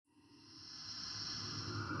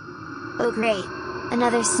Oh great!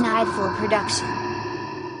 Another Snideful production.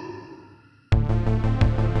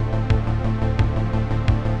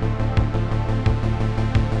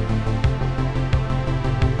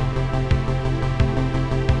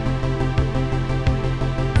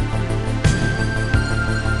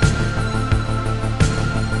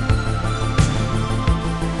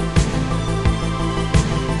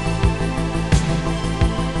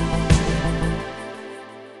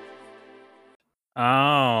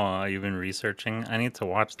 Oh, you've been researching? I need to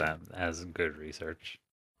watch that as good research.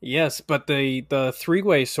 Yes, but the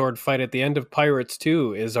three-way sword fight at the end of Pirates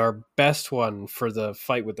 2 is our best one for the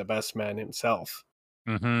fight with the best man himself.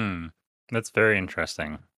 Mm-hmm. That's very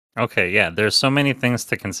interesting. Okay, yeah, there's so many things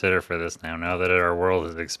to consider for this now that our world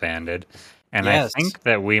has expanded. And I Yes. think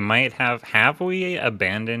that we might have we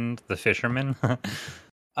abandoned the fishermen?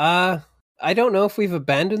 I don't know if we've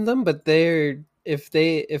abandoned them, but if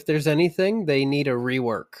there's anything, they need a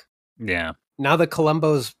rework. Yeah. Now that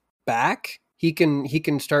Columbo's back, he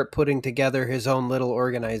can start putting together his own little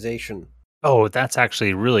organization. Oh, that's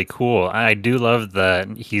actually really cool. I do love that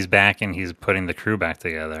he's back and he's putting the crew back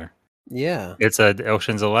together. Yeah. It's a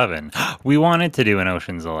Ocean's 11. We wanted to do an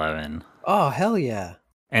Ocean's 11. Oh, hell yeah.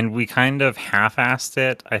 And we kind of half-assed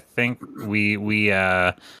it. I think we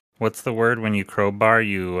what's the word when you crowbar?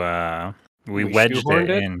 We wedged it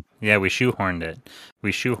in. Yeah, we shoehorned it.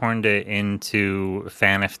 We shoehorned it into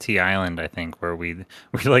FanFT Island, I think, where we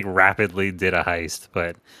like rapidly did a heist,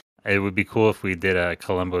 but it would be cool if we did a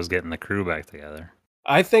Columbo's getting the crew back together.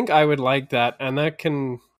 I think I would like that, and that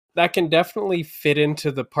can definitely fit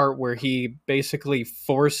into the part where he basically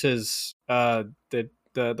forces that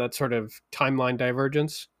sort of timeline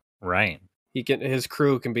divergence. Right. His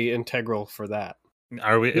crew can be integral for that.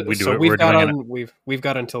 Are we? We do so it. We've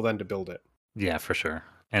got until then to build it. Yeah, for sure.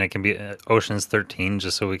 And it can be Ocean's 13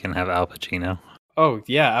 just so we can have Al Pacino. Oh,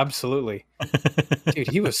 yeah, absolutely. Dude,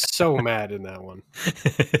 he was so mad in that one.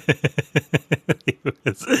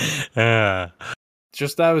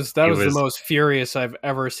 Just that was the most furious I've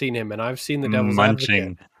ever seen him, and I've seen the Devil's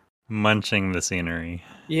Advocate. Munching the scenery.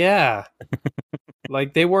 Yeah.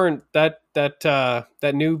 Like they weren't that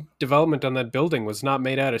new development on that building was not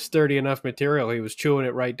made out of sturdy enough material. He was chewing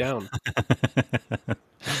it right down.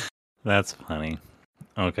 That's funny.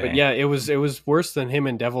 Okay. But yeah, it was worse than him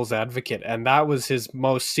in Devil's Advocate, and that was his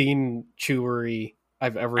most scene chewery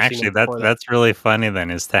I've ever seen. Actually, that's really funny then,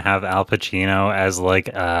 is to have Al Pacino as like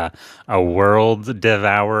a world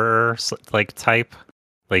devourer like type.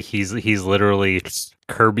 Like he's literally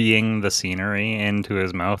Kirbying the scenery into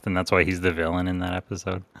his mouth, and that's why he's the villain in that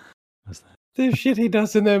episode. The shit he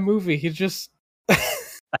does in that movie, he just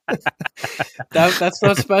that's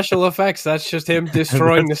not special effects. That's just him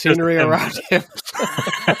destroying the scenery around him.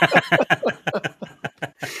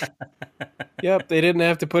 Yep, they didn't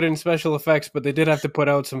have to put in special effects, but they did have to put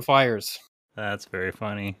out some fires. That's very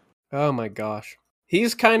funny. Oh my gosh.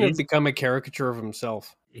 He's become a caricature of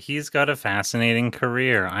himself. He's got a fascinating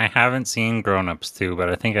career. I haven't seen Grown Ups 2, but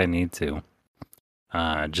I think I need to.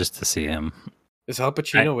 Just to see him. Is Al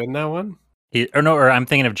Pacino in that one? I'm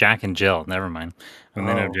thinking of Jack and Jill. Never mind. I'm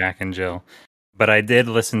thinking of Jack and Jill. But I did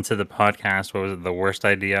listen to the podcast. What was it? The Worst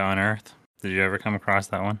Idea on Earth? Did you ever come across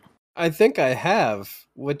that one? I think I have.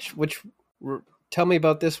 Which tell me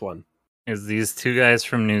about this one. Is these two guys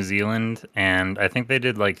from New Zealand, and I think they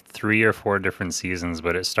did like 3 or 4 different seasons,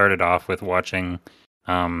 but it started off with watching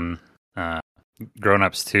Grown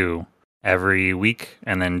Ups 2 every week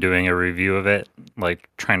and then doing a review of it, like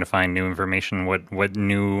trying to find new information.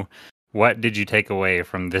 What did you take away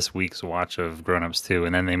from this week's watch of Grown Ups 2?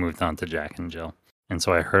 And then they moved on to Jack and Jill. And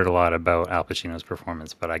so I heard a lot about Al Pacino's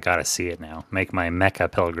performance, but I gotta see it now. Make my Mecca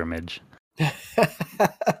pilgrimage.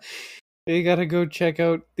 You gotta go check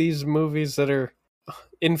out these movies that are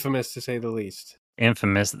infamous, to say the least.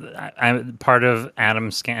 Infamous. I'm part of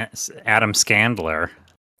Adam Scandler.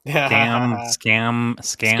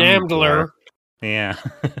 Scamdler. Yeah.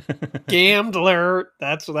 Scamdler.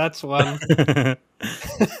 That's one.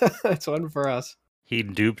 That's one for us. He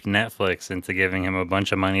duped Netflix into giving him a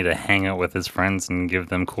bunch of money to hang out with his friends and give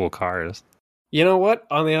them cool cars. You know what?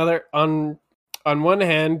 On one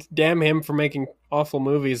hand, damn him for making awful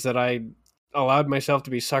movies that I allowed myself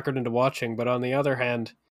to be suckered into watching, but on the other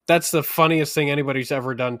hand, that's the funniest thing anybody's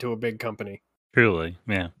ever done to a big company. Truly,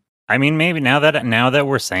 yeah. I mean, maybe now that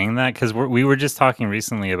we're saying that, because we were just talking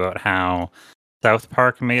recently about how South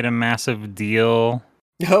Park made a massive deal.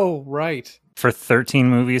 Oh, right. For 13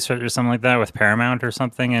 movies or something like that with Paramount or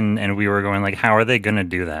something, and we were going like, how are they going to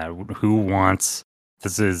do that? Who wants...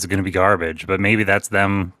 This is going to be garbage, but maybe that's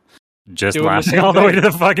them just laughing all the way to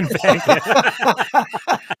the fucking bank.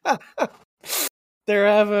 They're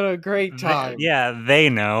having a great time. Yeah, they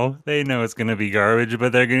know. They know it's gonna be garbage,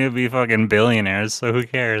 but they're gonna be fucking billionaires, so who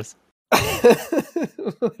cares?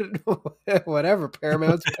 Whatever,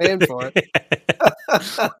 Paramount's paying for it.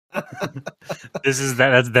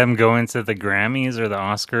 That's them going to the Grammys or the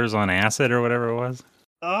Oscars on acid or whatever it was.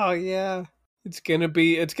 Oh yeah. It's gonna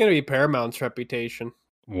be Paramount's reputation.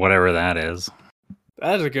 Whatever that is.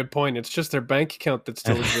 That is a good point. It's just their bank account that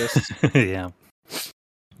still exists. Yeah.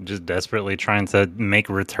 Just desperately trying to make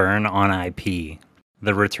return on IP.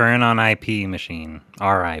 The return on IP machine.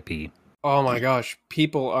 RIP. Oh my gosh.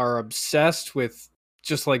 People are obsessed with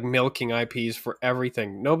just like milking IPs for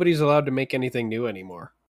everything. Nobody's allowed to make anything new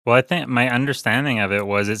anymore. Well, I think my understanding of it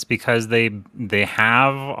was it's because they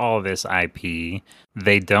have all this IP.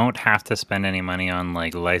 They don't have to spend any money on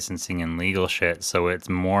like licensing and legal shit, so it's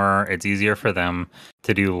easier for them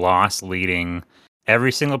to do loss leading.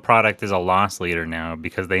 Every single product is a loss leader now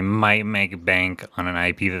because they might make bank on an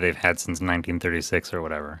IP that they've had since 1936 or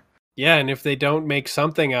whatever. Yeah, and if they don't make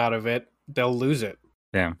something out of it, they'll lose it.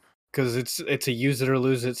 Yeah. Because it's a use it or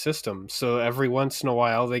lose it system. So every once in a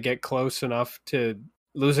while they get close enough to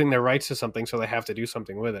losing their rights to something, so they have to do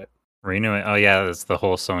something with it. Renew it. Oh yeah, that's the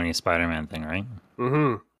whole Sony Spider-Man thing, right?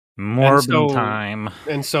 Mm-hmm. Morbin time.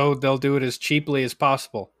 And so they'll do it as cheaply as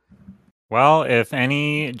possible. Well, if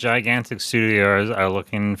any gigantic studios are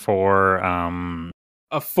looking for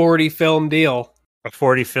a 40 film deal. A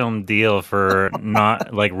 40 film deal for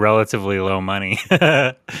not like relatively low money.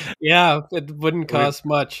 Yeah, it wouldn't cost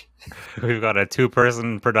much. We've got a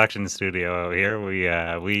 2-person production studio out here.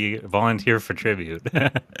 We volunteer for tribute.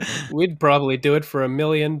 We'd probably do it for $1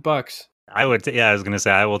 million. I would. I was gonna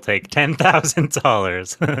say I will take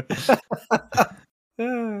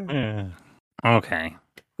 $10,000. Okay.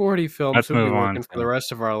 40 films. Let's would move be on working for the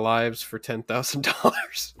rest of our lives for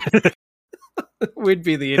 $10,000. We'd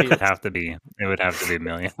be the idiots. It would have to be $1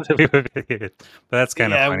 million. But that's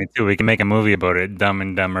kind of funny too. We can make a movie about it, Dumb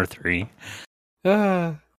and Dumber 3.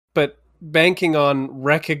 But banking on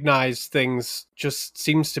recognized things just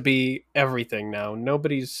seems to be everything now.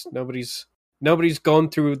 Nobody's going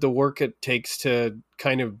through the work it takes to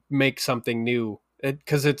kind of make something new,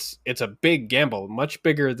 because it's a big gamble, much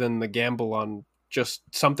bigger than the gamble on just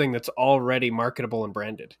something that's already marketable and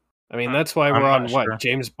branded. I mean, that's why we're on what?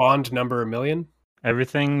 James Bond number 1 million?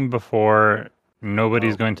 Everything before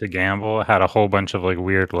Nobody's Going to Gamble had a whole bunch of like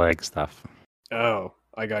weird leg stuff. Oh,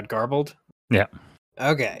 I got garbled? Yeah.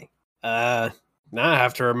 Okay. Now I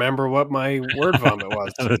have to remember what my word vomit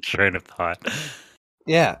was. The train of thought.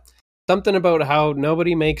 Yeah. Something about how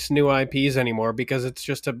nobody makes new IPs anymore because it's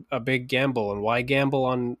just a big gamble. And why gamble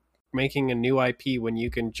on making a new IP when you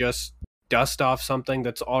can just dust off something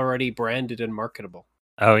that's already branded and marketable?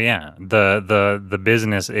 Oh yeah, the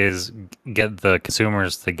business is get the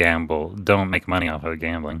consumers to gamble. Don't make money off of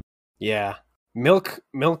gambling. Yeah, milk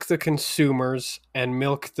the consumers and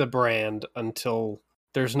milk the brand until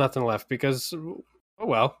there's nothing left. Because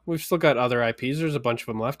we've still got other IPs. There's a bunch of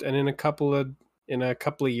them left, and in a couple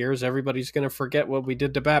of years, everybody's gonna forget what we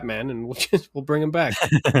did to Batman, and we'll bring him back.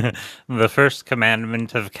 The first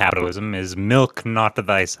commandment of capitalism is milk not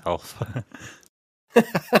thyself.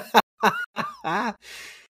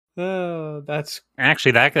 Oh, that's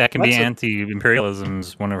actually that can be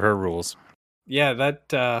anti-imperialism's one of her rules. Yeah,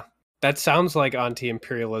 that sounds like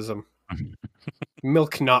anti-imperialism.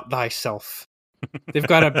 Milk not thyself. They've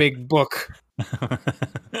got a big book, a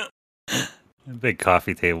big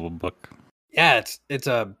coffee table book. Yeah, it's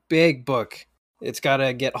a big book. It's got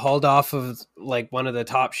to get hauled off of like one of the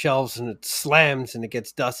top shelves, and it slams and it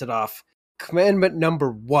gets dusted off. Commandment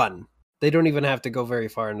number 1. They don't even have to go very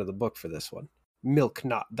far into the book for this one. Milk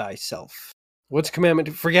not thyself. What's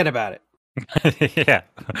commandment? Forget about it. Yeah,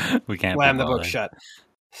 we can't slam the book shut.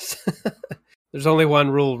 There's only one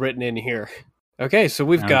rule written in here. Okay, so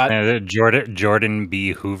we've got Jordan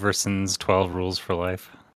B. Hooverson's 12 Rules for Life.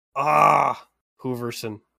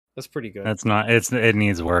 Hooverson. That's pretty good. That's not. It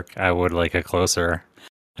needs work. I would like a closer,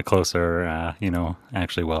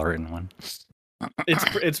 actually well written one.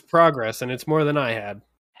 It's progress, and it's more than I had.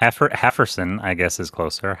 Hefferson, I guess, is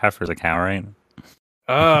closer. Heifer's a cow, right?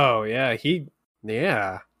 Oh yeah,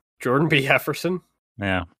 Jordan B. Hefferson.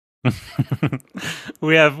 Yeah.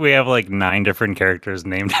 we have like 9 different characters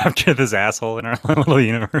named after this asshole in our little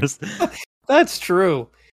universe. That's true.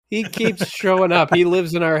 He keeps showing up. He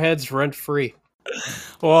lives in our heads rent free.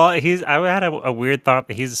 Well, I had a weird thought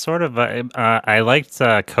that he's sort of I liked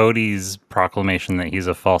Cody's proclamation that he's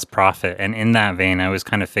a false prophet, and in that vein, I was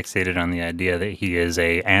kind of fixated on the idea that he is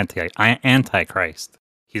a antichrist.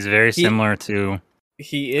 He's very similar to.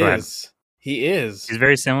 He is. He is. He's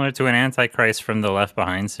very similar to an Antichrist from the Left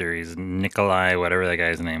Behind series, Nikolai, whatever that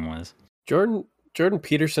guy's name was. Jordan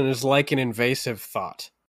Peterson is like an invasive thought.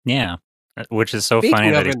 Yeah, which is so Speaking funny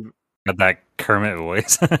that of he got that Kermit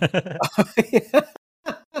voice.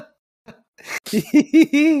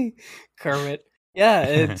 Kermit.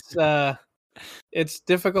 Yeah, it's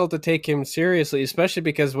difficult to take him seriously, especially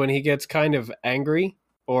because when he gets kind of angry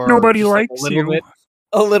or Nobody just, likes you.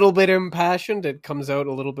 A little bit impassioned, it comes out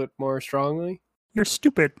a little bit more strongly. You're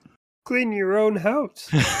stupid. Clean your own house.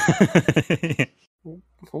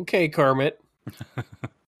 Okay, Kermit.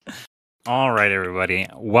 All right, everybody.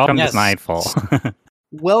 Welcome Yes. to Nightfall.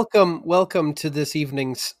 Welcome to this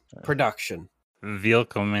evening's production.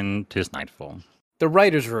 Willkommen to Nightfall. The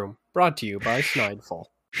Writer's Room, brought to you by Schneidfall.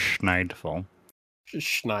 Schneidfall.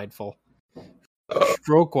 Schneidfall.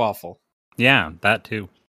 Strokewaffle. Yeah, that too.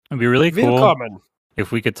 It'd be really cool Willkommen.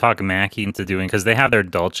 if we could talk Mackie into doing, because they have their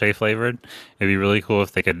Dolce flavored. It'd be really cool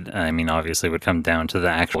if they could, I mean, obviously it would come down to the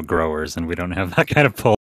actual growers, and we don't have that kind of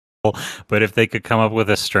pull. But if they could come up with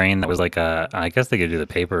a strain that was like I guess they could do the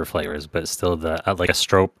paper flavors, but still like a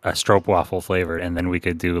strope waffle flavored, and then we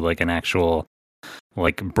could do like an actual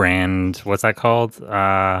like brand. What's that called?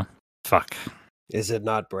 Fuck. Is it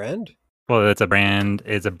not brand? Well, it's a brand.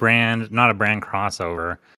 It's a brand, not a brand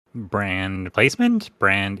crossover. Brand placement,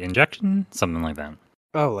 brand injection, something like that.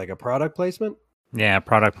 Oh, like a product placement? Yeah,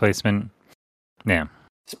 product placement. Yeah,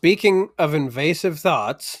 Speaking of invasive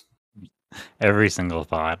thoughts, every single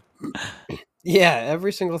thought. yeah,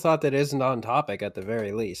 every single thought that isn't on topic at the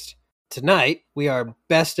very least. Tonight, we are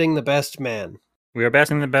besting the best man. We are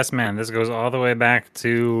besting the best man. This goes all the way back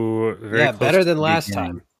to close better to than the last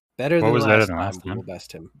beginning. time. Better What than was last better than time, last we time? will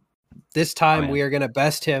best him. This time, Oh, yeah. we are going to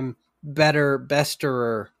best him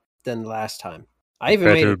besterer than last time. I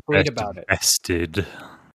even made a tweet about it. Bested.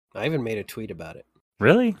 I even made a tweet about it.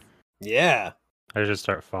 Really? Yeah. I should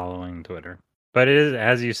start following Twitter. But it is,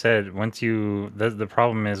 as you said, once you the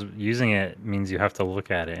problem is using it means you have to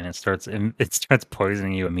look at it, and it starts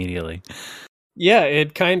poisoning you immediately. Yeah,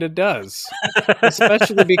 it kind of does.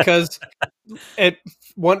 Especially because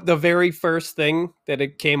the very first thing that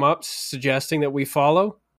it came up suggesting that we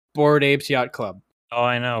follow, Bored Apes Yacht Club. Oh,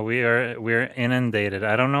 I know. We're inundated.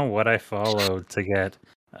 I don't know what I followed to get.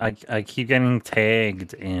 I keep getting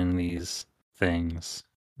tagged in these things.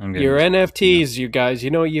 I'm getting Your just- NFTs, you guys,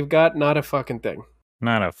 you've got not a fucking thing.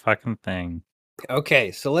 Not a fucking thing.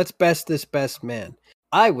 Okay, so let's best this best man.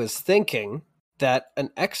 I was thinking that an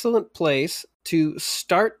excellent place to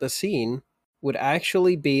start the scene would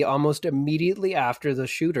actually be almost immediately after the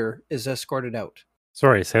shooter is escorted out.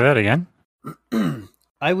 Sorry, say that again.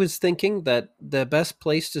 I was thinking that the best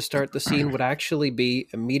place to start the scene would actually be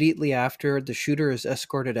immediately after the shooter is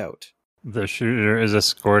escorted out. The shooter is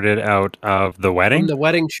escorted out of the wedding. From the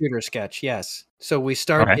wedding shooter sketch, yes. So we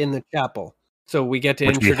start Okay. in the chapel. So we get to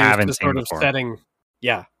Which we introduce haven't the seen sort of before. setting.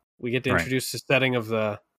 Yeah, we get to Right. introduce the setting of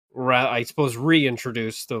I suppose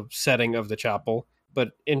reintroduce the setting of the chapel,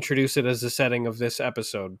 but introduce it as the setting of this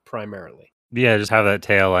episode primarily. Yeah, just have that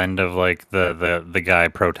tail end of like the guy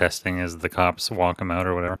protesting as the cops walk him out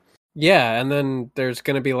or whatever. Yeah, and then there's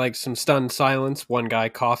going to be like some stunned silence. One guy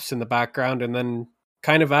coughs in the background, and then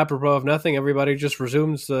kind of apropos of nothing, everybody just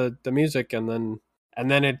resumes the music, and then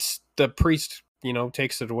it's the priest,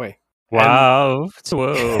 takes it away. Wow.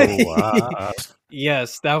 Wow.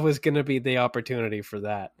 Yes, that was going to be the opportunity for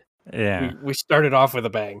that. Yeah. We started off with a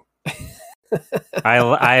bang.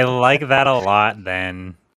 I like that a lot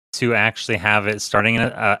then, to actually have it starting in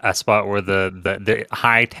a spot where the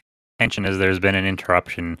high tension is there's been an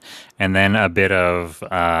interruption, and then a bit of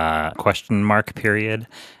question mark period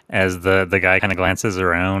as the guy kind of glances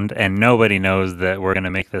around, and nobody knows that we're going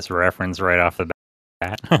to make this reference right off the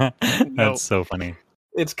bat. That's No. so funny.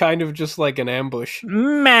 It's kind of just like an ambush.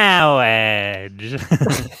 Mowedge.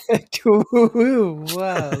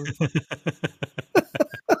 Wow.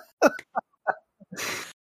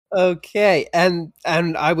 Okay, and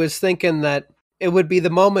I was thinking that it would be the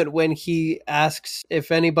moment when he asks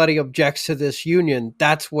if anybody objects to this union.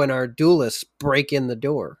 That's when our duelists break in the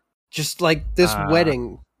door. Just like this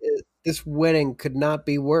wedding. This wedding could not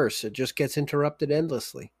be worse. It just gets interrupted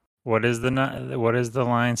endlessly. What is the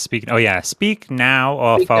line? Speak. Oh yeah, speak now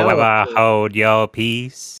or Speak now or forever forever. hold your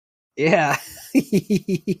peace. Yeah.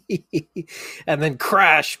 And then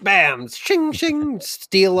crash, bam, shing, shing,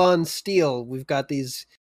 steel on steel. We've got these,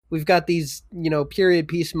 period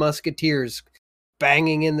piece musketeers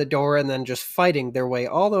banging in the door and then just fighting their way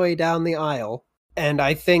all the way down the aisle. And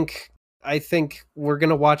I think we're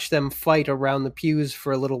gonna watch them fight around the pews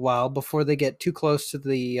for a little while before they get too close to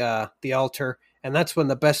the altar and that's when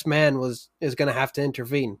the best man is going to have to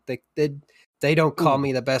intervene. They don't call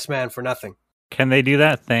me the best man for nothing. Can they do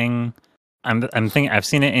that thing? I'm thinking I've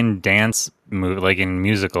seen it in like in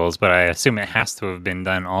musicals, but I assume it has to have been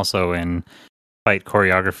done also in fight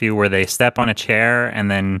choreography where they step on a chair and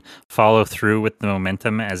then follow through with the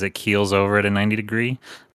momentum as it keels over at a 90 degree.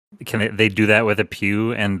 Can they do that with a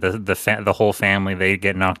pew and the whole family, they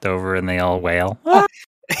get knocked over and they all wail?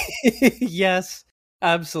 Yes,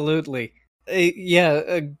 absolutely.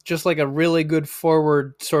 Just like a really good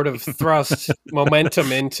forward sort of thrust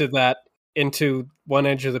momentum into one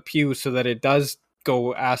edge of the pew so that it does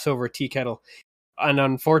go ass over tea kettle. And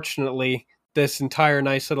unfortunately, this entire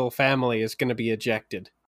nice little family is going to be ejected.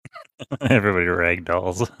 Everybody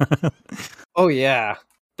ragdolls. Oh yeah,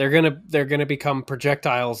 they're gonna become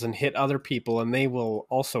projectiles and hit other people, and they will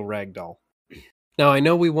also ragdoll. Now I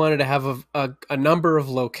know we wanted to have a number of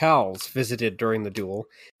locales visited during the duel,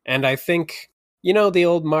 and I think the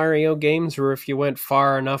old Mario games where if you went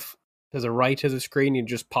far enough to the right of the screen, you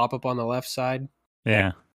just pop up on the left side.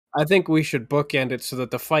 Yeah. I think we should bookend it so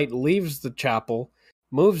that the fight leaves the chapel,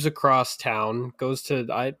 moves across town, goes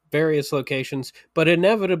to various locations, but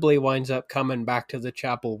inevitably winds up coming back to the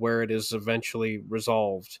chapel where it is eventually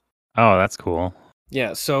resolved. Oh, that's cool.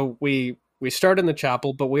 Yeah, so we start in the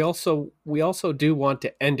chapel, but we also do want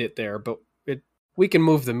to end it there, but we can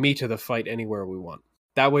move the meat of the fight anywhere we want.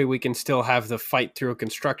 That way we can still have the fight through a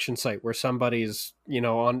construction site where somebody's,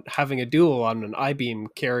 on having a duel on an I-beam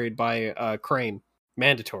carried by a crane.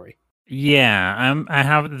 Mandatory. Yeah, I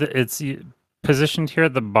have it's positioned here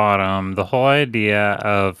at the bottom. The whole idea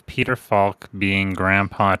of Peter Falk being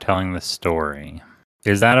Grandpa telling the story.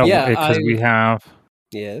 Is that because we have?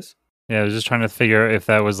 Yes. Yeah, I was just trying to figure if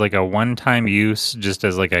that was like a one-time use, just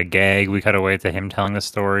as like a gag. We cut away to him telling the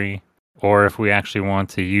story, or if we actually want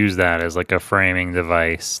to use that as like a framing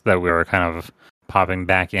device that we were kind of popping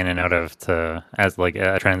back in and out of as like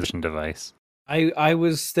a transition device. I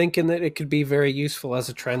was thinking that it could be very useful as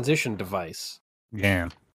a transition device. Yeah.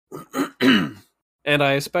 And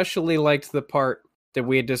I especially liked the part that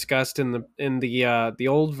we had discussed in the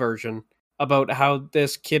old version about how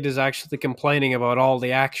this kid is actually complaining about all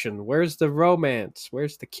the action. Where's the romance?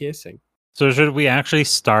 Where's the kissing? So should we actually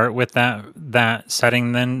start with that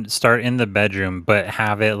setting then? Start in the bedroom, but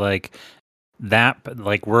have it like that,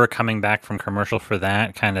 like we're coming back from commercial for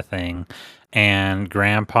that kind of thing. And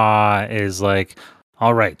Grandpa is like,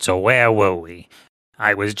 all right, so where were we?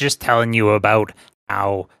 I was just telling you about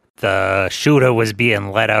how the shooter was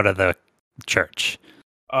being let out of the church.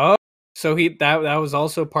 Oh, so that was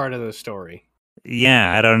also part of the story.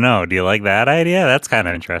 Yeah, I don't know. Do you like that idea? That's kind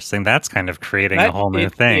of interesting. That's kind of creating a whole new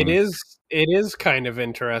thing. It is kind of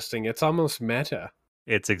interesting. It's almost meta.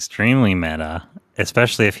 It's extremely meta,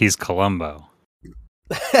 especially if he's Columbo.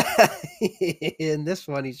 In this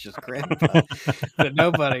one, he's just Grandpa, but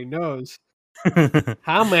nobody knows.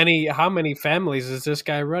 How many families is this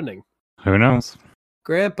guy running? Who knows?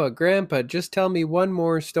 Grandpa, just tell me one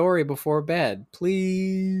more story before bed,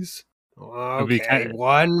 please. Okay,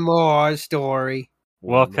 one more story.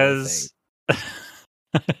 Well, because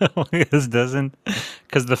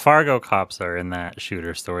the Fargo cops are in that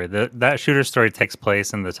shooter story. That shooter story takes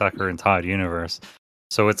place in the Tucker and Todd universe.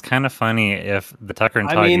 So it's kind of funny if the Tucker and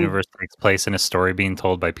Todd universe takes place in a story being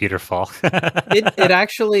told by Peter Falk. It's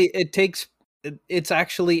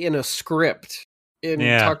actually in a script in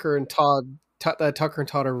Tucker and Todd. That Tucker and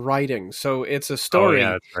Todd are writing, so it's a story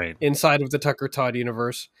inside of the Tucker Todd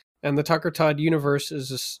universe, and the Tucker Todd universe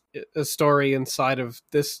is a story inside of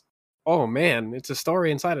this. Oh man, it's a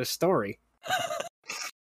story inside a story.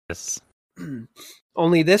 Yes.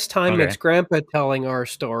 Only this time it's Grandpa telling our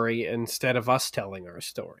story instead of us telling our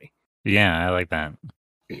story. Yeah, I like that.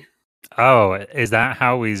 Oh, is that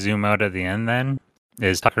how we zoom out at the end then?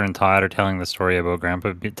 Is Tucker and Todd are telling the story about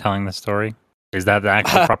Grandpa telling the story? Is that the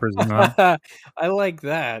actual proper zoom out? I like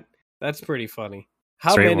that. That's pretty funny.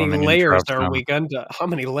 How many layers are we going to... How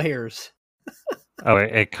many layers? Oh,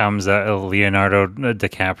 it comes Leonardo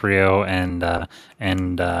DiCaprio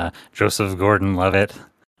and Joseph Gordon-Levitt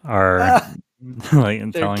are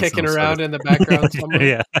they're kicking around in the background somewhere.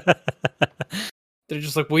 Yeah. They're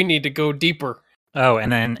just like, we need to go deeper. Oh,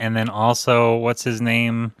 and then also, what's his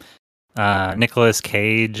name? Nicolas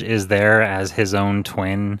Cage is there as his own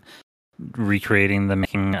twin, recreating the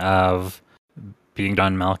making of Being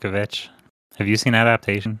John Malkovich. Have you seen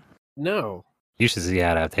Adaptation? No. You should see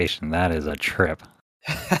Adaptation. That is a trip.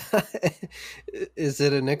 Is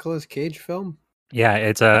it a Nicolas Cage film? Yeah,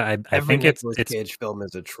 it's a. I think Nicolas Cage film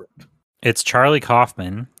is a trip. It's Charlie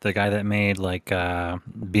Kaufman, the guy that made like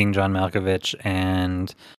Being John Malkovich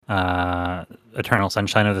and Eternal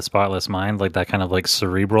Sunshine of the Spotless Mind, like that kind of like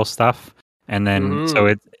cerebral stuff. And then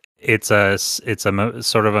so it's a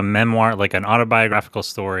sort of a memoir, like an autobiographical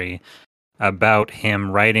story about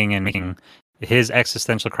him writing and making his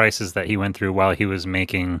existential crisis that he went through while he was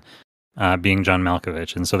making Being John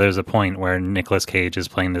Malkovich. And so there's a point where Nicolas Cage is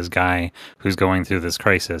playing this guy who's going through this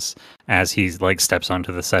crisis as he like steps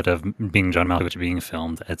onto the set of Being John Malkovich being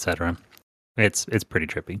filmed, etc. It's pretty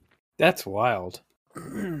trippy. That's wild.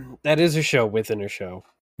 That is a show within a show.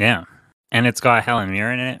 Yeah. And it's got Helen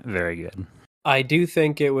Mirren in it. Very good. I do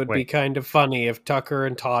think it would be kind of funny if Tucker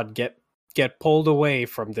and Todd get pulled away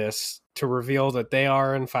from this to reveal that they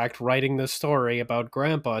are in fact writing the story about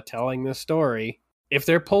Grandpa telling the story. If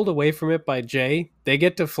they're pulled away from it by Jay, they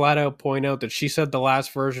get to flat out point out that she said the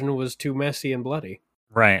last version was too messy and bloody.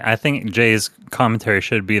 Right. I think Jay's commentary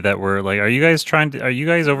should be that we're like, are you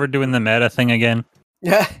guys overdoing the meta thing again?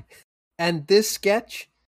 Yeah. And this sketch,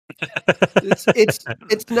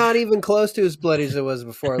 it's not even close to as bloody as it was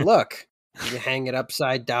before. Look, you hang it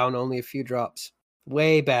upside down, only a few drops.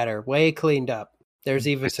 Way better, way cleaned up. There's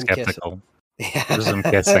even some skeptical. kissing. Yeah. There's some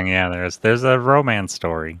kissing, yeah. There's a romance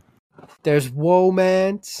story. There's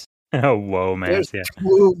womance. Oh, womance, yeah.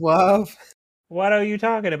 True love. What are you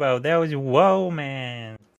talking about? That was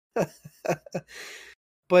womance.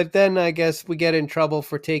 But then I guess we get in trouble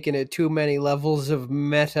for taking it too many levels of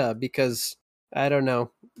meta because, I don't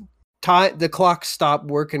know, the clocks stop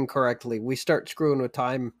working correctly. We start screwing with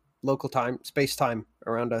time, local time, space-time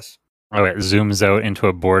around us. Oh, it zooms out into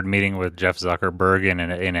a board meeting with Jeff Zuckerberg in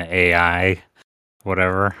an AI,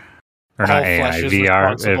 whatever. Or not AI,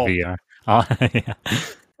 VR. VR. Oh, yeah.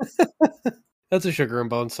 That's a Sugar and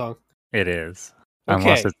Bones song. It is. Okay.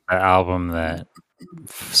 Unless it's the album that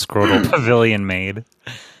Scrotal Pavilion made.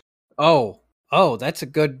 Oh, that's a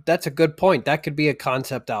good point. That could be a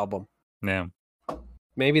concept album. Yeah.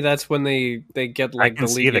 Maybe that's when they get like the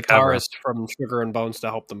lead guitarist from Sugar and Bones to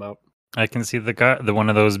help them out. I can see the one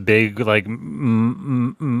of those big like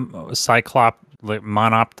cyclop like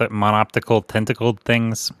monoptical tentacled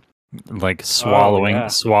things like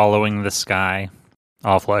swallowing the sky.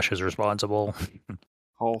 All flesh is responsible.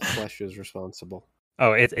 All flesh is responsible.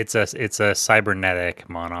 Oh, it's a cybernetic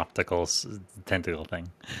monoptical tentacle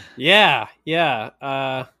thing. Yeah.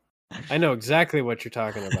 I know exactly what you're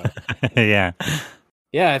talking about. Yeah.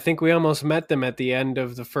 Yeah, I think we almost met them at the end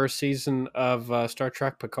of the first season of Star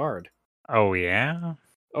Trek Picard. Oh, yeah?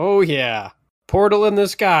 Oh, yeah. Portal in the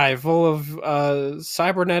sky full of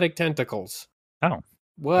cybernetic tentacles. Oh.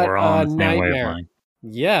 What a nightmare.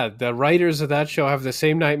 Yeah, the writers of that show have the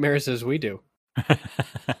same nightmares as we do.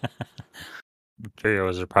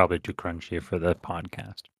 Cheerios are probably too crunchy for the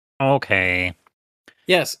podcast. Okay.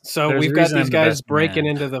 Yes, so we've got these guys breaking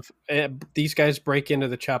into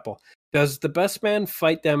the chapel. Does the best man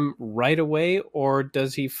fight them right away, or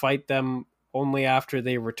does he fight them only after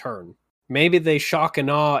they return? Maybe they shock and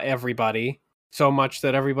awe everybody so much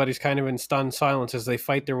that everybody's kind of in stunned silence as they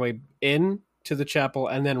fight their way in to the chapel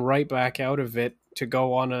and then right back out of it to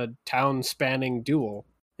go on a town-spanning duel.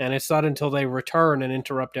 And it's not until they return and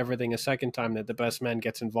interrupt everything a second time that the best man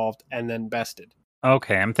gets involved and then bested.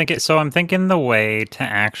 Okay, I'm thinking the way to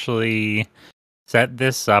actually set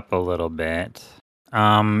this up a little bit.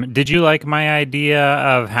 Did you like my idea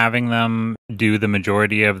of having them do the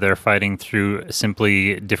majority of their fighting through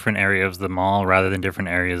simply different areas of the mall rather than different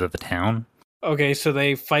areas of the town? Okay, so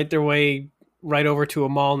they fight their way right over to a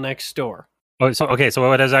mall next door. Oh, so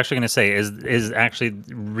what I was actually going to say is actually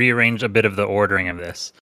rearrange a bit of the ordering of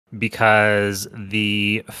this, because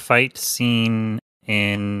the fight scene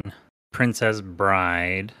in Princess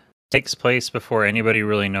Bride takes place before anybody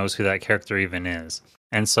really knows who that character even is.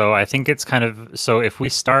 And so I think it's kind of, so if we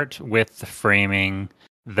start with the framing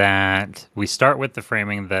that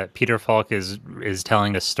Peter Falk is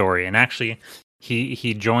telling a story, and actually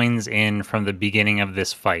he joins in from the beginning of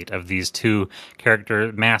this fight of these two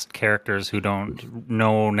masked characters who don't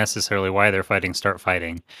know necessarily why they're fighting, start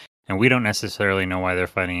fighting. And we don't necessarily know why they're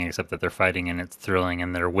fighting, except that they're fighting and it's thrilling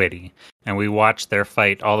and they're witty. And we watch their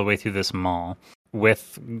fight all the way through this mall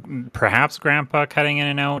with perhaps Grandpa cutting in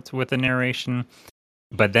and out with the narration.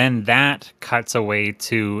 But then that cuts away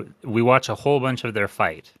to, we watch a whole bunch of their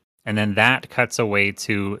fight. And then that cuts away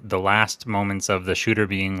to the last moments of the shooter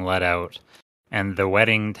being let out and the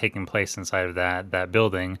wedding taking place inside of that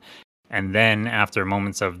building. And then after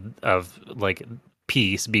moments of like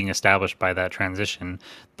peace being established by that transition,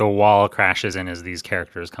 the wall crashes in as these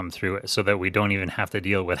characters come through it, so that we don't even have to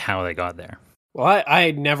deal with how they got there. Well,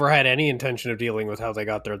 I never had any intention of dealing with how they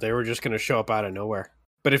got there. They were just going to show up out of nowhere.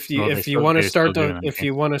 But if you Well, if you want to start do the in that if case.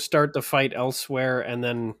 you want to start the fight elsewhere and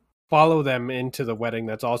then follow them into the wedding,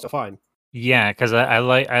 that's also fine. Yeah, because I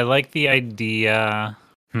like the idea.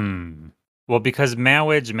 Well, because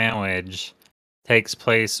Marriage takes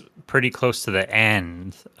place pretty close to the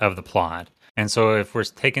end of the plot, and so if we're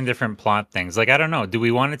taking different plot things, like I don't know, do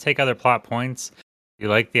we want to take other plot points? You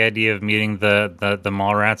like the idea of meeting the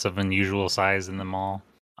mall rats of unusual size in the mall,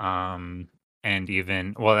 and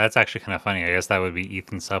even well, that's actually kind of funny. I guess that would be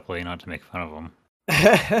Ethan Suplee, not to make fun of him.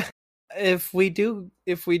 If we do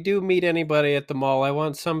meet anybody at the mall, I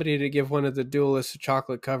want somebody to give one of the duelists a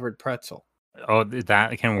chocolate covered pretzel. Oh,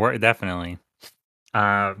 that can work definitely.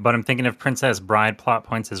 But I'm thinking of Princess Bride plot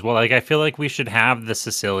points as well. Like I feel like we should have the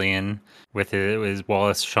Sicilian with his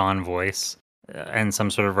Wallace Shawn voice and some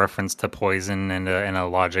sort of reference to poison and a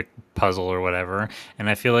logic puzzle or whatever. And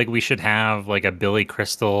I feel like we should have like a Billy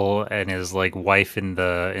Crystal and his like wife in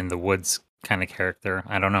the woods kind of character.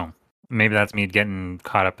 I don't know. Maybe that's me getting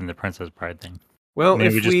caught up in the Princess Bride thing. Well,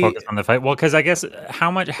 Maybe we just focus on the fight. Well, because I guess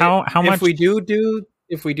how much if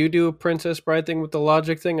we do a Princess Bride thing with the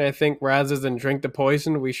logic thing, I think rather than drink the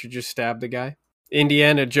poison, we should just stab the guy.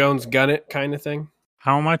 Indiana Jones gun it kind of thing.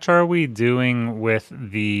 How much are we doing with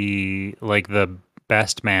the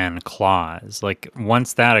best man clause? Like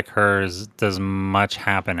once that occurs, does much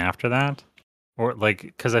happen after that? Or like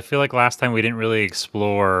because I feel like last time we didn't really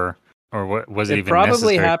explore, or what was it even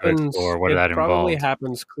probably necessary happens to explore what it that probably involved?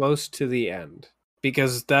 happens close to the end,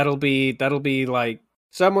 because that'll be like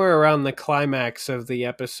somewhere around the climax of the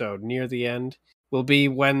episode, near the end, will be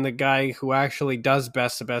when the guy who actually does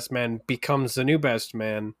best the best man becomes the new best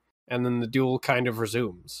man, and then the duel kind of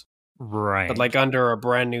resumes. Right. But like under a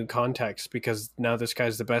brand new context, because now this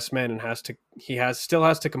guy's the best man and still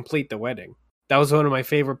has to complete the wedding. That was one of my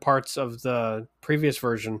favorite parts of the previous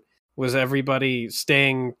version, was everybody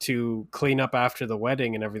staying to clean up after the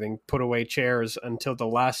wedding and everything, put away chairs until the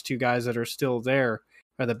last two guys that are still there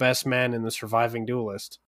are the best man and the surviving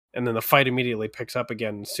duelist. And then the fight immediately picks up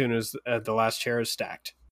again as soon as the last chair is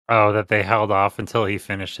stacked. Oh, that they held off until he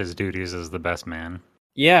finished his duties as the best man.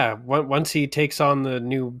 Yeah, once he takes on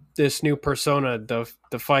this new persona,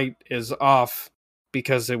 the fight is off,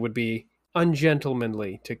 because it would be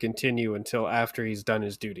ungentlemanly to continue until after he's done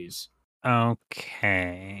his duties.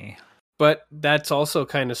 Okay. But that's also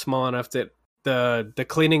kind of small enough that the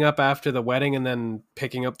cleaning up after the wedding and then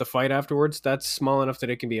picking up the fight afterwards, that's small enough that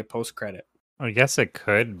it can be a post credit. I guess it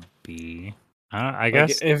could be. I Like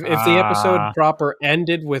guess if the episode proper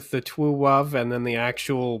ended with the Twu Wav and then the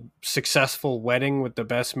actual successful wedding with the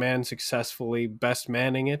best man successfully best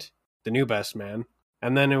manning it, the new best man,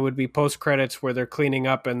 and then it would be post credits where they're cleaning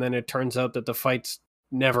up, and then it turns out that the fight's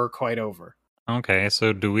never quite over. Okay,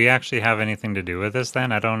 so do we actually have anything to do with this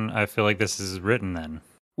then? I feel like this is written then.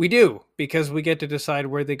 We do, because we get to decide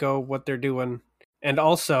where they go, what they're doing, and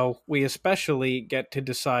also we especially get to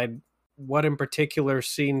decide what in particular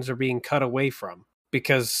scenes are being cut away from,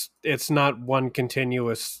 because it's not one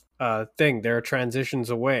continuous thing. There are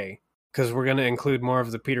transitions away, because we're going to include more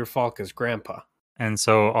of the Peter Falk as grandpa. And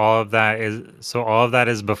so all of that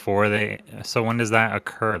is before they. So when does that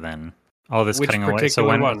occur then? All this Which cutting away. So particular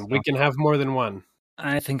when one? We can have more than one.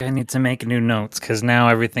 I think I need to make new notes because now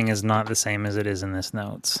everything is not the same as it is in this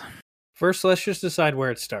notes. First, let's just decide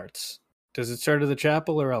where it starts. Does it start at the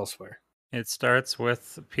chapel or elsewhere? It starts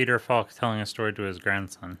with Peter Falk telling a story to his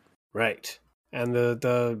grandson. Right. And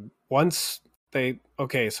the once they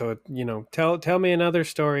so tell me another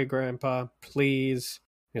story, Grandpa, please.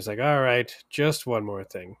 He's like, all right, just one more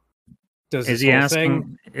thing. Is he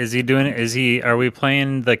asking? Is he doing it? Are we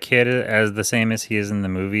playing the kid as the same as he is in the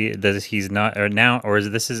movie? Does he's not or now or is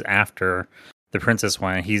this after the princess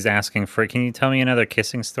one? He's asking for. Can you tell me another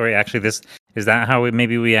kissing story? Actually, this is that how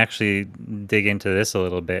we actually dig into this a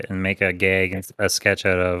little bit and make a gag, a sketch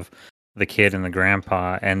out of the kid and the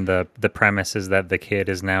grandpa, and the premise is that the kid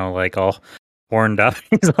is now like all horned up.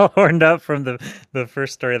 He's all horned up from the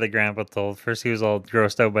first story the grandpa told. First he was all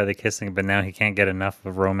grossed out by the kissing, but now he can't get enough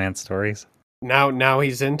of romance stories. Now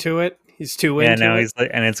he's into it. He's too into it. Yeah, now he's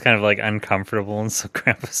like, and it's kind of like uncomfortable, and so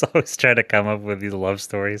grandpa's always trying to come up with these love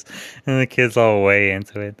stories, and the kid's all way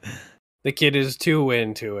into it. The kid is too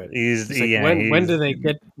into it. He's like, yeah,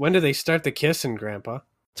 when do they start the kissing, Grandpa?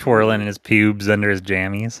 Twirling his pubes under his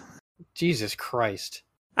jammies. Jesus Christ.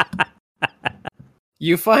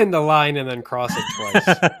 You find the line and then cross it twice.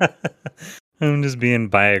 I'm just being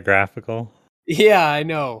biographical. Yeah, I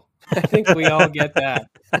know. I think we all get that.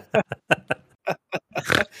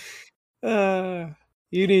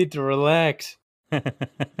 You need to relax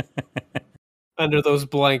under those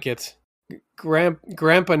blankets.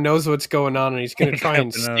 Grandpa knows what's going on, and he's going to try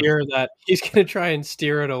and Grandpa knows. steer that. He's going to try and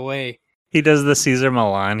steer it away. He does the Caesar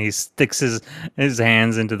Milan. He sticks his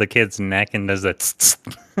hands into the kid's neck and does that.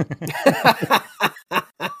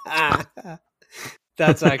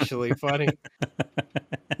 That's actually funny.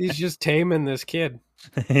 He's just taming this kid.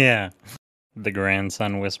 Yeah. The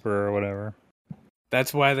grandson whisperer or whatever.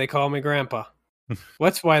 That's why they call me Grandpa.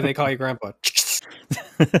 What's why they call you Grandpa?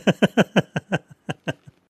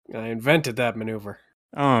 I invented that maneuver.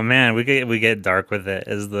 Oh man, we get dark with it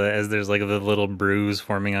as there's like the little bruise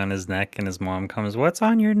forming on his neck, and his mom comes, "What's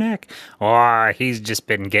on your neck?" "Oh, he's just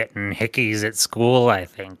been getting hickeys at school, I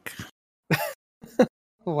think."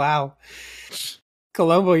 Wow.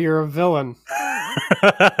 Columbo, you're a villain.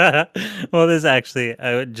 Well, there's actually,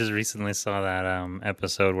 I just recently saw that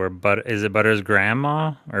episode where is it Butter's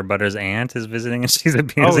grandma or Butter's aunt is visiting and she's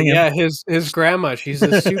abusing him? Yeah, his grandma. She's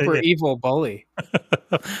a super evil bully.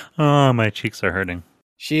 Oh, my cheeks are hurting.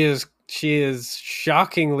 She is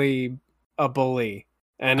shockingly a bully,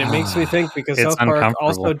 and it makes me think because It's South Park uncomfortable.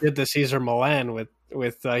 also did the Caesar Milan with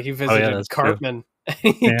he visited that's Cartman.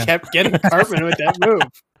 He Yeah. kept getting Cartman with that move,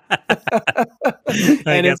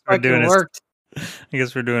 and it fucking worked. I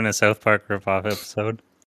guess we're doing a South Park ripoff episode.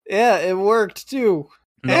 Yeah, it worked too.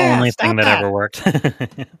 The Yeah, only stop thing that that. ever worked.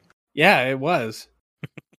 Yeah, it was.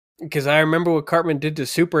 Because I remember what Cartman did to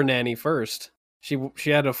Super Nanny first. She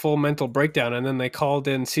had a full mental breakdown, and then they called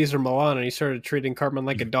in Caesar Milan, and he started treating Cartman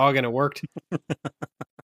like a dog, and it worked.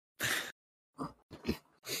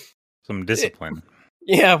 Some discipline.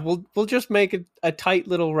 Yeah, we'll just make a tight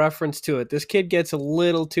little reference to it. This kid gets a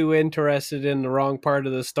little too interested in the wrong part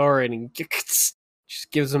of the story, and he just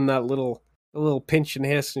gives him that little pinch and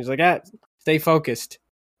hiss, and he's like, stay focused,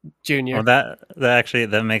 Junior. Well,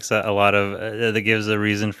 that makes a lot of that gives a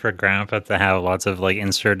reason for Grandpa to have lots of like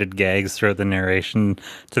inserted gags throughout the narration,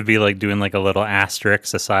 to be like doing like a little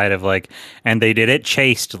asterisk aside of like, and they did it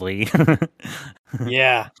chastely.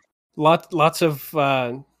 Yeah, lots of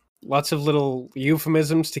little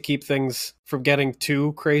euphemisms to keep things from getting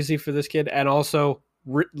too crazy for this kid, and also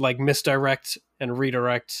like misdirect and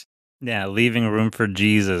redirect. Yeah, leaving room for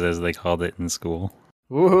Jesus, as they called it in school.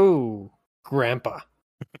 Woohoo, Grandpa.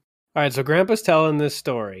 All right, so Grandpa's telling this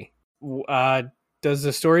story. Does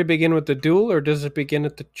the story begin with the duel, or does it begin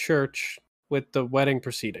at the church with the wedding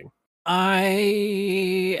proceeding?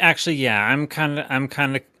 I actually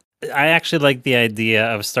like the idea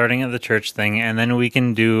of starting at the church thing, and then it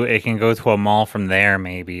can go to a mall from there,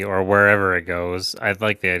 maybe, or wherever it goes. I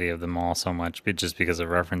like the idea of the mall so much, but just because of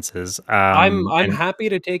references. I'm happy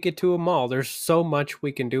to take it to a mall. There's so much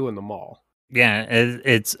we can do in the mall. Yeah,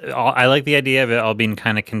 I like the idea of it all being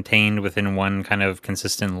kind of contained within one kind of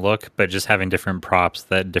consistent look, but just having different props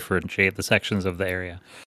that differentiate the sections of the area.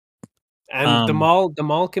 And the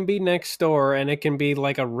mall can be next door, and it can be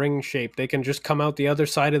like a ring shape. They can just come out the other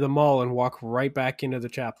side of the mall and walk right back into the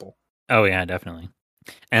chapel. Oh yeah, definitely.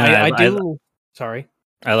 And I do. Sorry.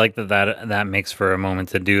 I like that makes for a moment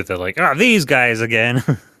to do the like, these guys again.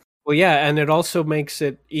 Well, yeah, and it also makes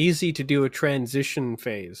it easy to do a transition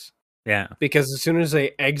phase. Yeah. Because as soon as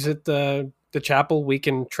they exit the chapel, we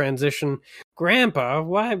can transition. Grandpa,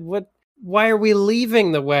 why are we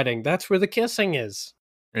leaving the wedding? That's where the kissing is.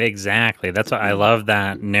 Exactly. That's what I love,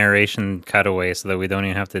 that narration cutaway, so that we don't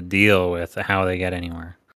even have to deal with how they get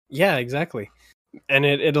anywhere. Yeah, exactly. And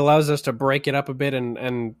it allows us to break it up a bit,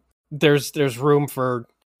 and there's room for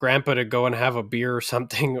Grandpa to go and have a beer or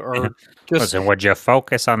something, or just Listen, would you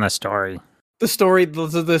focus on the story?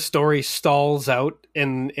 the story stalls out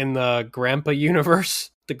in the Grandpa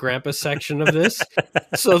universe, the Grandpa section of this.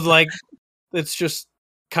 So like it's just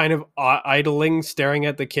kind of idling, staring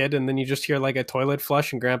at the kid, and then you just hear like a toilet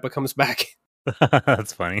flush, and Grandpa comes back.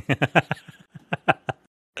 That's funny.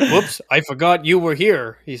 Whoops, I forgot you were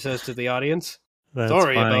here, he says to the audience. That's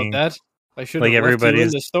Sorry funny. about that. I should Like have left you in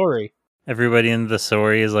everybody's- the story. Everybody in the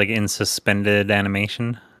story is like in suspended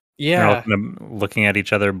animation. They're all Yeah. kind of looking at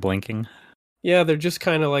each other, blinking. Yeah, they're just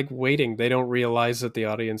kind of like waiting. They don't realize that the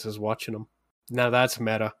audience is watching them. Now that's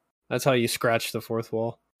meta. That's how you scratch the fourth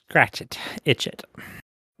wall. Scratch it, itch it,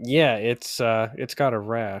 Yeah, it's got a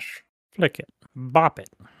rash. flick it, bop it.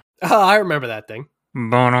 Oh, I remember that thing.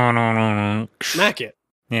 Bono. Smack it.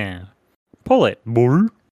 Yeah. Pull it. Bull.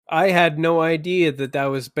 I had no idea that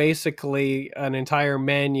was basically an entire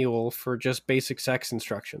manual for just basic sex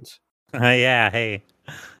instructions. Yeah, hey.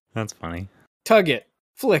 That's funny. Tug it.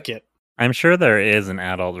 Flick it. I'm sure there is an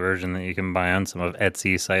adult version that you can buy on some of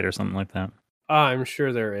Etsy site or something like that. I'm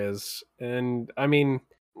sure there is. And I mean,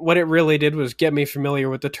 what it really did was get me familiar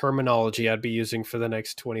with the terminology I'd be using for the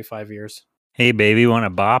next 25 years. Hey, baby, want a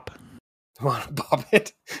bop? Want to bop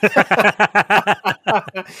it?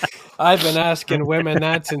 I've been asking women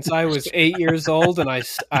that since I was 8 years old, and I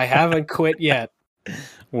haven't quit yet.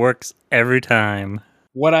 Works every time.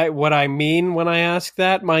 What I mean when I ask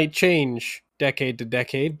that might change decade to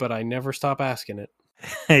decade, but I never stop asking it.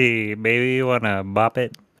 Hey, baby, you wanna bop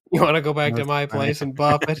it? You want to go back to my place and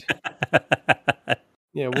bop it?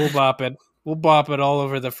 Yeah, we'll bop it. We'll bop it all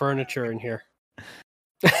over the furniture in here.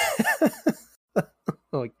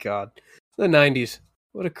 Oh, God. The 90s.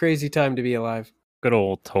 What a crazy time to be alive. Good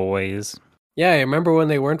old toys. Yeah, I remember when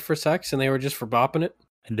they weren't for sex and they were just for bopping it?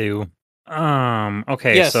 I do.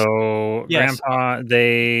 Okay, Yes. so Yes. Grandpa,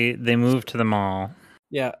 they moved to the mall.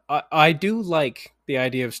 Yeah, I do like the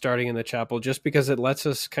idea of starting in the chapel just because it lets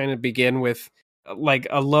us kind of begin with like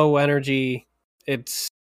a low energy. It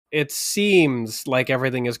seems like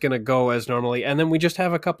everything is going to go as normally, and then we just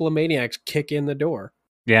have a couple of maniacs kick in the door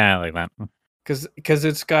Yeah, I like that. because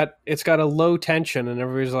it's got a low tension, and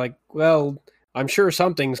everybody's like, "Well, I'm sure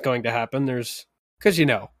something's going to happen." Because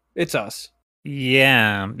it's us.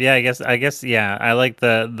 Yeah, I guess, yeah. I like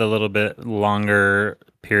the little bit longer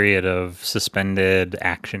period of suspended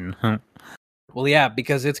action. Well, yeah,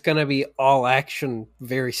 because it's going to be all action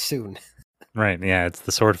very soon. Right, yeah, it's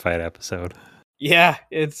the sword fight episode. Yeah,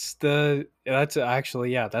 that's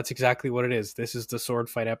exactly what it is. This is the sword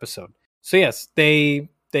fight episode. So yes, they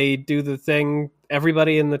do the thing.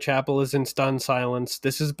 Everybody in the chapel is in stunned silence.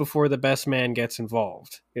 This is before the best man gets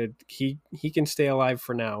involved. He can stay alive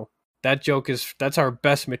for now. That's our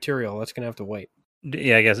best material. That's gonna have to wait.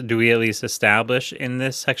 Yeah, I guess, do we at least establish in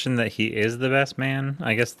this section that he is the best man?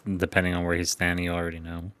 I guess depending on where he's standing, you already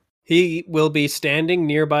know. He will be standing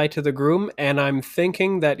nearby to the groom, and I'm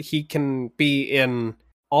thinking that he can be in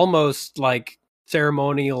almost like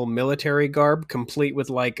ceremonial military garb, complete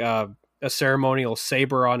with like a ceremonial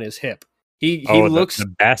saber on his hip. He looks the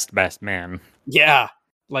best man. Yeah,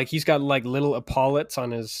 like he's got like little epaulets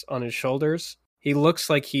on his shoulders. He looks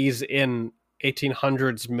like he's in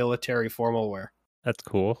 1800s military formal wear. That's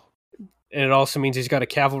cool. And it also means he's got a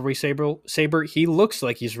cavalry saber. He looks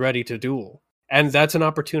like he's ready to duel. And that's an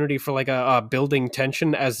opportunity for like a building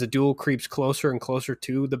tension as the duel creeps closer and closer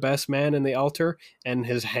to the best man in the altar, and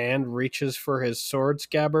his hand reaches for his sword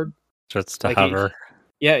scabbard. Just to hover.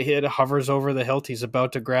 It hovers over the hilt. He's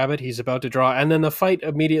about to grab it. He's about to draw. And then the fight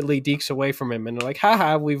immediately dekes away from him. And they're like,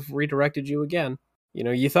 haha, we've redirected you again.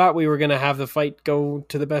 You thought we were going to have the fight go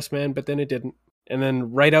to the best man, but then it didn't. And then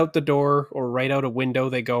right out the door or right out a window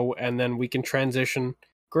they go, and then we can transition.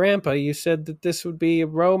 Grandpa, you said that this would be a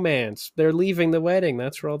romance. They're leaving the wedding.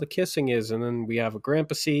 That's where all the kissing is. And then we have a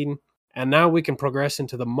grandpa scene. And now we can progress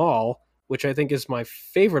into the mall, which I think is my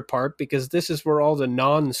favorite part because this is where all the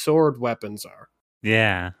non-sword weapons are.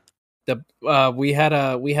 Yeah. We had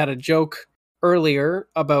a joke earlier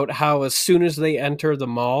about how as soon as they enter the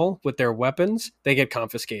mall with their weapons, they get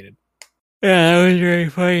confiscated. Yeah, that was very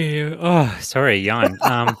funny. Oh, sorry, yawn.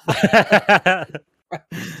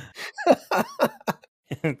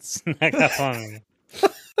 It snuck up on me.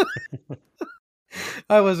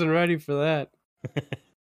 I wasn't ready for that.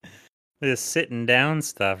 This sitting down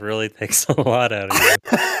stuff really takes a lot out of you.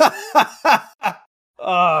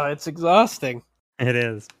 Oh, it's exhausting. It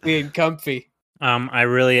is. Being comfy. I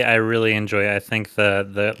really enjoy it. I think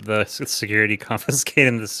the security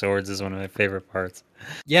confiscating the swords is one of my favorite parts.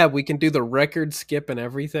 Yeah, we can do the record skip and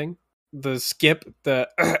everything. The skip, the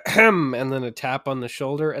and then a tap on the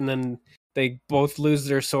shoulder, and then they both lose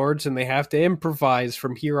their swords and they have to improvise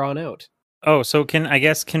from here on out. Oh, so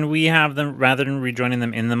can we have them, rather than rejoining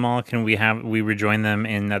them in the mall, can we rejoin them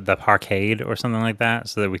in the parkade or something like that,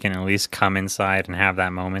 so that we can at least come inside and have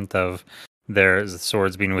that moment of their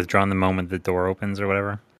swords being withdrawn the moment the door opens or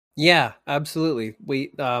whatever? Yeah, absolutely.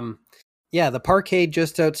 The parkade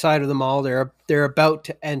just outside of the mall. They're about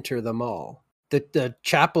to enter the mall. The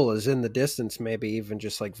chapel is in the distance, maybe even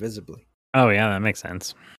just like visibly. Oh yeah, that makes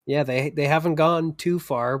sense. Yeah, they haven't gone too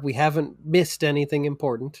far. We haven't missed anything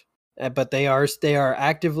important, but they are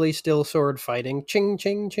actively still sword fighting. Ching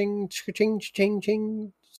ching ching ching ching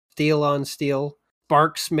ching. Steel on steel.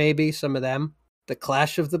 Sparks, maybe some of them. The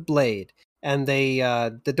clash of the blade, and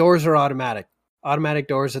the doors are automatic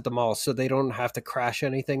doors at the mall, so they don't have to crash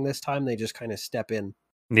anything this time. They just kind of step in.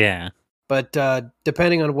 Yeah. But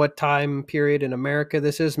depending on what time period in America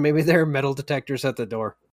this is, maybe there are metal detectors at the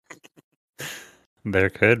door.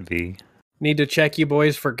 There could be. Need to check you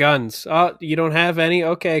boys for guns. Oh, you don't have any?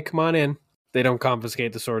 Okay, come on in. They don't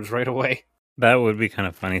confiscate the swords right away. That would be kind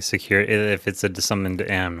of funny. Secure if it's something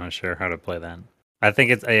to. I'm not sure how to play that. I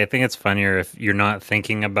think it's funnier if you're not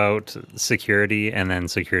thinking about security and then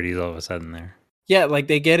security is all of a sudden there. Yeah, like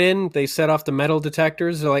they get in, they set off the metal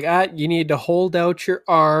detectors. They're like, you need to hold out your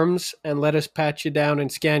arms and let us pat you down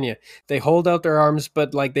and scan you. They hold out their arms,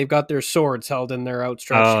 but like they've got their swords held in their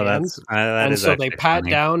outstretched Oh, hands. that And is so they actually pat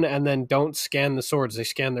funny. down and then don't scan the swords. They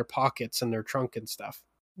scan their pockets and their trunk and stuff.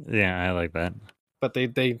 Yeah, I like that. But they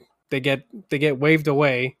get waved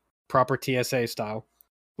away, proper TSA style,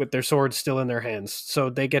 with their swords still in their hands. So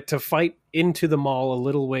they get to fight into the mall a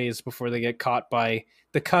little ways before they get caught by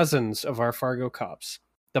the cousins of our Fargo cops,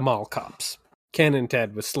 the mall cops, Ken and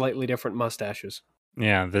Ted with slightly different mustaches.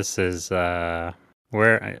 Yeah, this is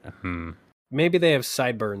Maybe they have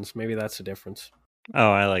sideburns. Maybe that's the difference.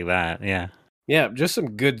 Oh, I like that. Yeah. Yeah, just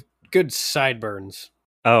some good sideburns.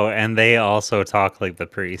 Oh, and they also talk like the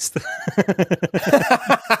priest.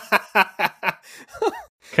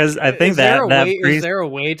 Because I think priest. Is there a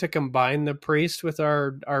way to combine the priest with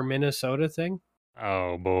our Minnesota thing?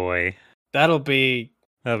 Oh boy, that'll be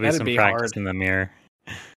some practice hard. in the mirror.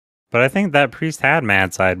 But I think that priest had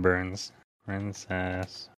mad sideburns.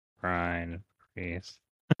 Princess Bride Priest.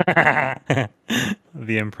 The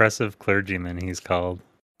impressive clergyman, he's called.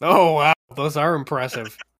 Oh wow, those are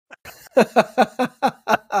impressive.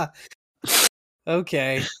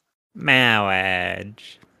 Okay.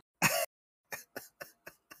 Marriage.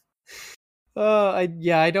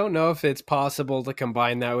 I don't know if it's possible to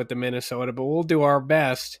combine that with the Minnesota, but we'll do our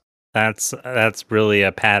best. That's really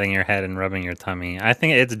a patting your head and rubbing your tummy. I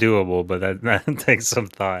think it's doable, but that takes some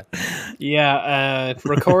thought. Yeah,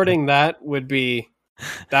 recording that would be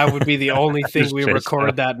the only thing we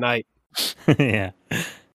record that night. Yeah,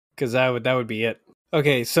 because that would be it.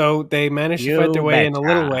 Okay, so they managed to fight their way in a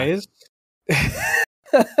little ways.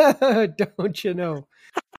 Don't you know?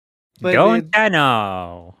 But don't you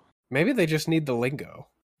know? Maybe they just need the lingo.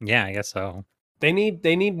 Yeah, I guess so. They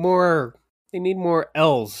need more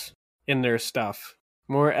L's in their stuff.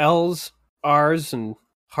 More L's, R's, and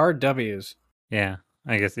hard W's. Yeah,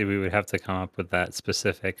 I guess we would have to come up with that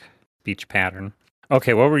specific speech pattern.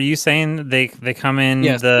 Okay, what were you saying? They come in.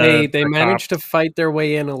 Yes, they manage to fight their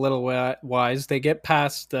way in a little wise. They get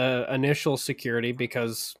past the initial security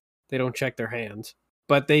because they don't check their hands.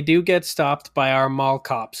 But they do get stopped by our mall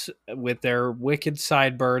cops with their wicked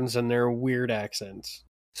sideburns and their weird accents.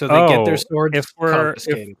 So they get their swords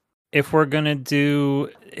confiscated. If we're gonna do,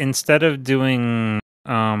 instead of doing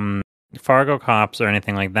Fargo cops or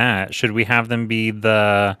anything like that, should we have them be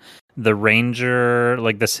the ranger,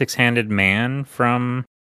 like the six-handed man from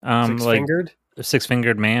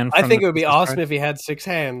six-fingered man? I think it would be awesome if he had 6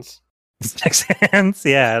 hands. 6 hands?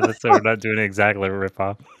 Yeah, that's so we're not doing exactly a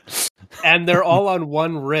ripoff. And they're all on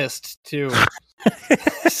one wrist too.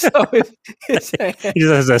 So it's he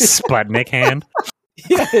has a Sputnik hand.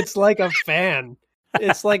 Yeah, it's like a fan.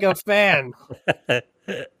 It's like a fan.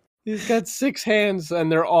 He's got 6 hands,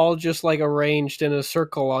 and they're all just like arranged in a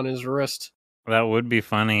circle on his wrist. That would be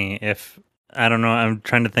funny if, I don't know. I'm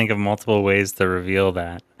trying to think of multiple ways to reveal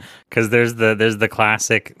that, because there's the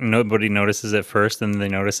classic nobody notices it first, and they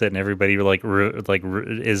notice it, and everybody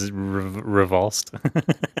is revulsed.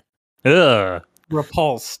 Ugh.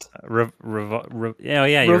 Repulsed. Yeah,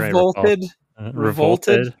 you're revolted. Right.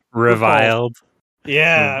 Revolted. Reviled.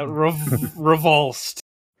 Yeah, revulsed.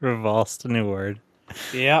 Revulsed, new word.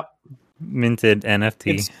 Yep. Minted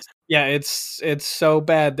NFT. It's so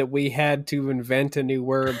bad that we had to invent a new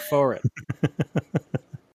word for it.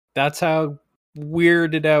 That's how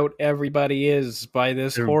weirded out everybody is by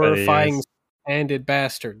this horrifying handed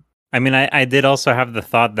bastard. I mean, I did also have the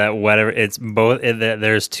thought that whatever it's both,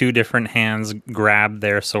 there's 2 different hands grab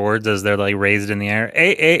their swords as they're like raised in the air,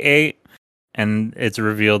 and it's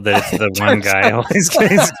revealed that it's the one guy always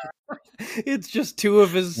gets. It's just 2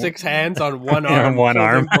 of his 6 hands on one arm. On one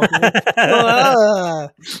arm.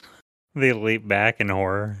 They leap back in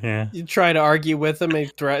horror. Yeah. You try to argue with him, he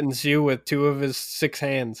threatens you with 2 of his 6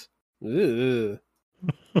 hands. Ugh.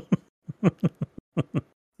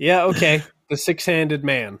 Yeah, okay. The 6-handed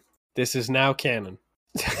man. This is now canon.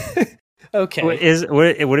 Okay.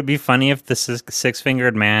 Would it be funny if the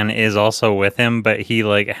 6-fingered man is also with him, but he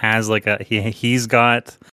has he's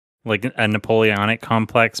got like a Napoleonic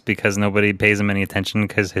complex because nobody pays him any attention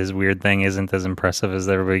because his weird thing isn't as impressive as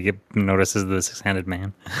everybody notices the 6-handed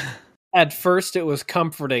man. At first, it was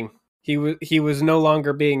comforting. He was no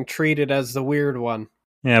longer being treated as the weird one.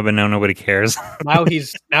 Yeah, but now nobody cares. Now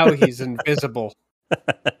he's invisible.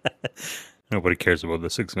 Nobody cares about the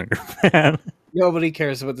 6-fingered man. Nobody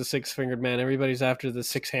cares about the 6-fingered man. Everybody's after the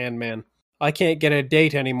 6-hand man. I can't get a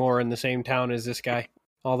date anymore in the same town as this guy.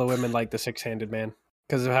 All the women like the 6-handed man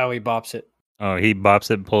because of how he bops it. Oh, he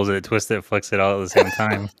bops it, pulls it, twists it, flicks it all at the same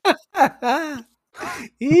time.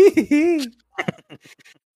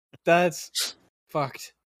 That's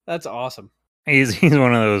fucked. That's awesome. He's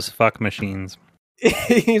one of those fuck machines.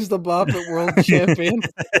 He's the Bop It World Champion.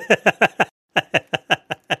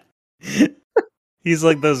 He's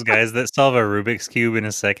like those guys that solve a Rubik's Cube in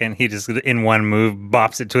a second. He just, in one move,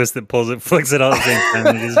 bops it, twists it, pulls it, flicks it all at the same time,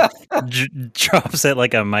 and he just drops it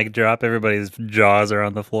like a mic drop. Everybody's jaws are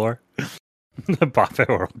on the floor. The Bop It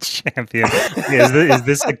World Champion. Is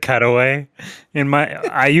this a cutaway?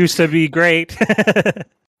 I used to be great.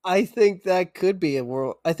 I think that could be a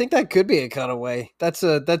cutaway.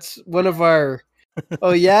 That's one of our.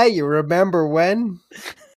 Oh yeah, you remember when?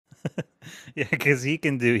 Yeah, because he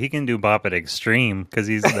can do Bop It Extreme because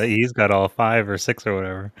he's got all 5 or 6 or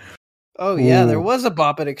whatever. Oh yeah, there was a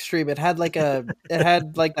Bop It Extreme. It had like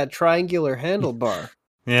that triangular handlebar.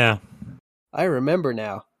 Yeah, I remember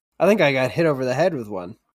now. I think I got hit over the head with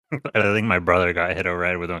one. I think my brother got hit over the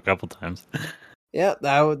head with him a couple times. Yeah,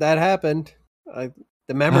 that happened.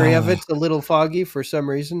 The memory of it's a little foggy for some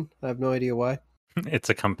reason. I have no idea why. It's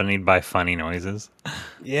accompanied by funny noises.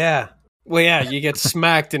 Yeah. Well, yeah, you get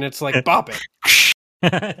smacked and it's like, bop it.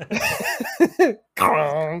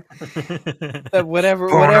 whatever.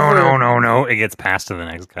 No. It gets passed to the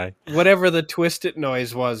next guy. Whatever the twist it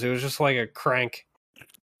noise was, it was just like a crank.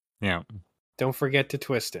 Yeah. Don't forget to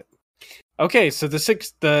twist it. Okay, so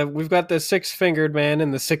we've got the 6-fingered man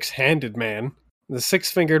and the 6-handed man. The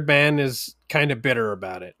 6-fingered man is kind of bitter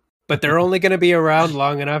about it. But they're only going to be around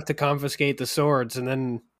long enough to confiscate the swords, and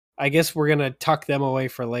then I guess we're going to tuck them away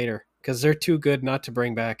for later, because they're too good not to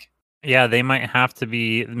bring back. Yeah, they might have to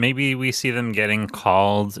be... Maybe we see them getting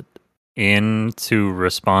called in to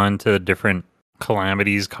respond to different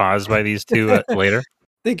calamities caused by these two later.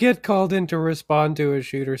 They get called in to respond to a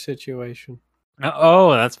shooter situation.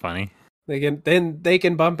 Oh, that's funny. They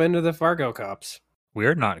can bump into the Fargo cops.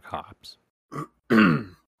 We're not cops.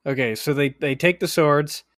 Okay, so they take the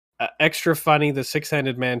swords. Extra funny, the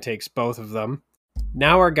 6-handed man takes both of them.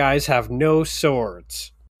 Now our guys have no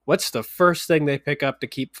swords. What's the first thing they pick up to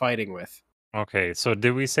keep fighting with? Okay, so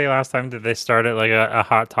did we say last time, did they start at like a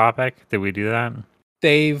hot topic? Did we do that?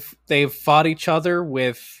 They've fought each other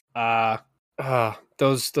with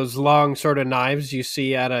those long sort of knives you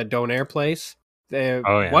see at a donair place.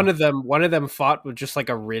 Yeah. One of them fought with just like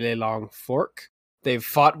a really long fork. They've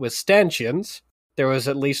fought with stanchions. There was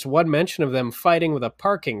at least one mention of them fighting with a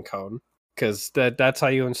parking cone, because that's how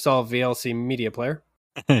you install VLC Media Player.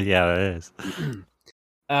 Yeah, that is.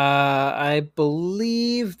 I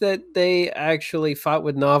believe that they actually fought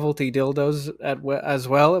with novelty dildos as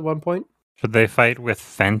well at one point. Should they fight with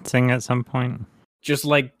fencing at some point? Just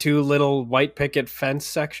like 2 little white picket fence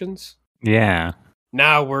sections? Yeah.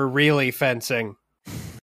 Now we're really fencing.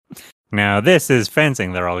 Now this is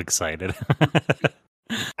fencing. They're all excited.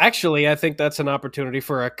 Actually, I think that's an opportunity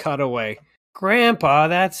for a cutaway. Grandpa,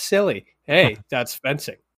 that's silly. Hey, that's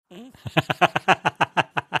fencing.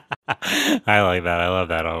 I like that. I love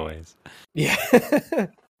that always. Yeah.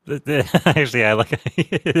 Actually, I like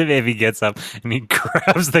if he gets up and he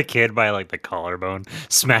grabs the kid by like the collarbone,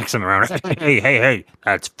 smacks him around. Hey,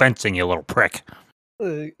 that's fencing, you little prick.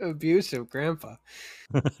 Abusive grandpa.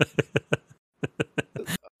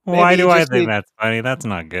 Why do I think that's funny? That's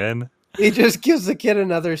not good. He just gives the kid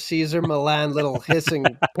another Caesar Milan little hissing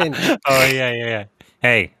pinch. Oh, yeah.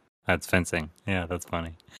 Hey, that's fencing. Yeah, that's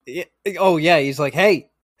funny. Oh, yeah, he's like, hey.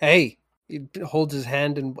 He holds his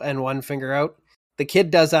hand and one finger out. The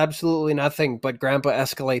kid does absolutely nothing, but Grandpa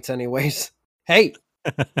escalates anyways. Hey!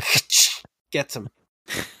 Gets him.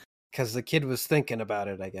 Because the kid was thinking about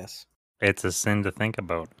it, I guess. It's a sin to think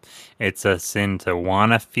about. It's a sin to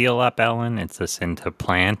want to feel up Ellen. It's a sin to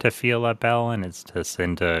plan to feel up Ellen. It's a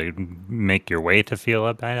sin to make your way to feel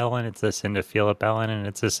up Ellen. It's a sin to feel up Ellen. And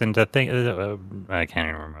it's a sin to think... I can't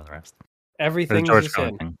even remember the rest. Everything's a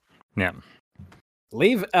sin. Thing. Yeah.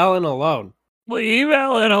 Leave Ellen alone. Leave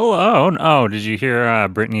Ellen alone. Oh, did you hear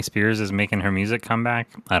Britney Spears is making her music come back?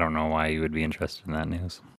 I don't know why you would be interested in that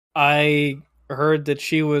news. I heard that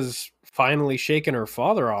she was finally shaking her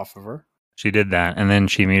father off of her. She did that, and then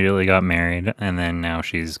she immediately got married, and then now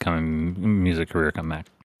she's music career come back.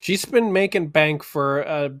 She's been making bank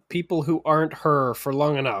for people who aren't her for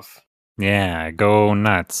long enough. Yeah, go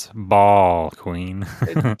nuts, ball queen.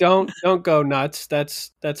 Don't go nuts.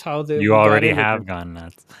 That's how you already have gone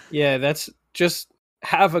nuts. Yeah, that's just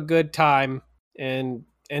have a good time and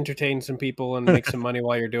entertain some people and make some money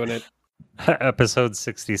while you're doing it. Episode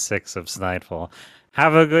 66 of Snideful.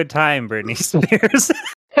 Have a good time, Britney Spears.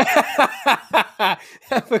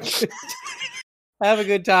 Have a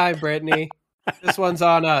good time, Brittany. This one's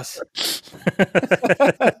on us.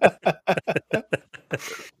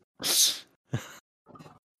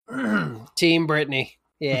 Team Brittany.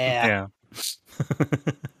 Yeah.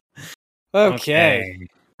 Okay.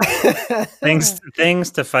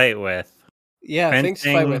 Things to fight with. Yeah, things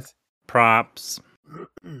to fight Fencing, with. props,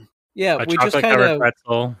 Yeah, a we just kind chocolate-covered of.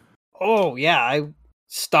 pretzel. Oh yeah, I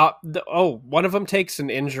stopped. One of them takes an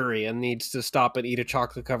injury and needs to stop and eat a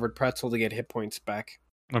chocolate-covered pretzel to get hit points back.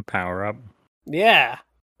 A power-up. Yeah.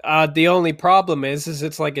 The only problem is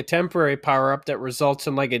it's like a temporary power-up that results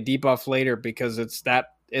in like a debuff later because it's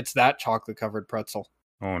that chocolate-covered pretzel.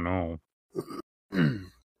 Oh no.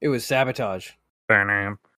 It was sabotage.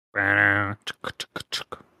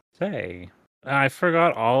 Say, I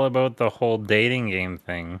forgot all about the whole dating game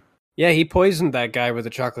thing. Yeah, he poisoned that guy with a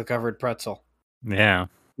chocolate-covered pretzel. Yeah.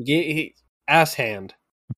 He ass hand.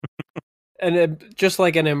 And just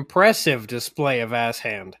like an impressive display of ass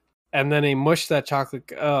hand. And then he mushed that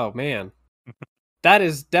chocolate. Oh, man. That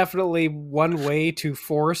is definitely one way to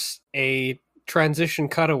force a transition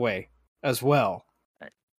cutaway as well.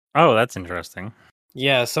 Oh, that's interesting.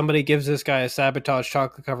 Yeah, somebody gives this guy a sabotage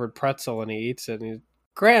chocolate-covered pretzel and he eats it. And he's,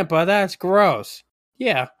 Grandpa, that's gross.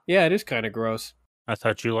 Yeah, it is kind of gross. I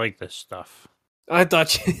thought you liked this stuff. I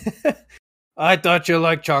thought you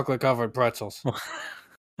liked chocolate-covered pretzels.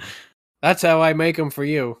 That's how I make them for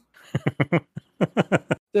you.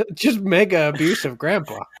 Just mega abusive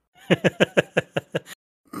grandpa.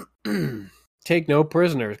 Take no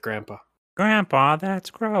prisoners, Grandpa. Grandpa, that's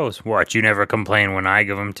gross. What, you never complain when I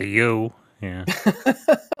give them to you? Yeah.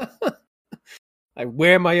 I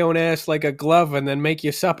wear my own ass like a glove and then make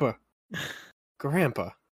you supper.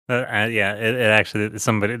 Grandpa. Yeah, it actually,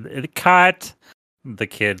 somebody, it cut. The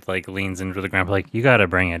kid, like, leans into the grandpa, like, you gotta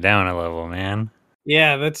bring it down a level, man.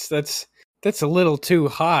 Yeah, that's a little too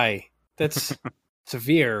high. That's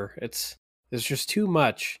severe. There's just too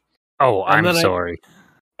much. Oh, And I'm then sorry.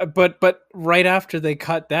 But right after they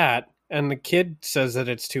cut that, and the kid says that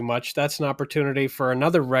it's too much, that's an opportunity for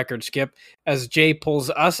another record skip as Jay pulls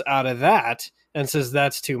us out of that and says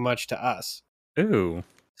that's too much to us. Ooh.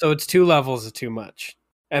 So it's 2 levels of too much.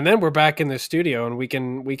 And then we're back in the studio and we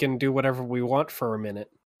can do whatever we want for a minute.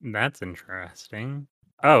 That's interesting.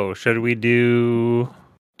 Oh, should we do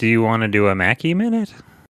you want to do a Mackie minute?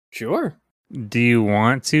 Sure. Do you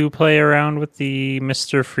want to play around with the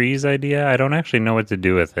Mr. Freeze idea? I don't actually know what to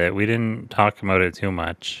do with it. We didn't talk about it too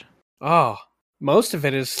much. Oh, most of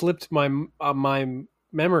it has slipped my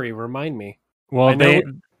memory. Remind me. Well, I know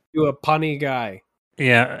you're a punny guy.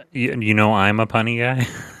 Yeah, you know I'm a punny guy.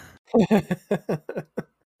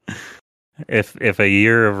 If a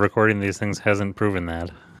year of recording these things hasn't proven that.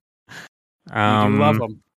 You do love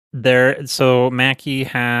them. So Mackie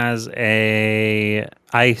has it's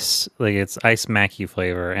ice Mackie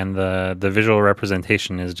flavor, and the visual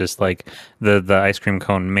representation is just like the ice cream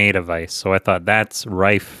cone made of ice. So I thought that's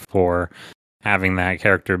rife for having that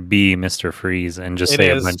character be Mr. Freeze and just say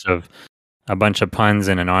a bunch of puns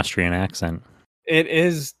in an Austrian accent. It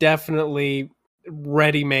is definitely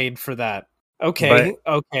ready-made for that. Okay.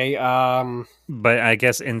 But I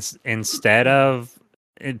guess instead of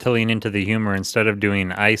to lean into the humor, instead of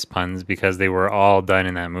doing ice puns because they were all done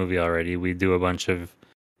in that movie already, we do a bunch of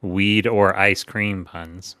weed or ice cream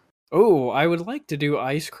puns. Oh, I would like to do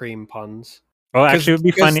ice cream puns. Oh, actually, it would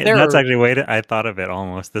be funny. That's actually I thought of it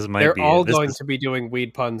almost. This might they're be. They're all going to be doing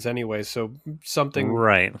weed puns anyway, so something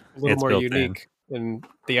right. a little more unique. And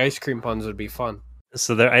the ice cream puns would be fun.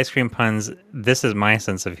 So they're ice cream puns. This is my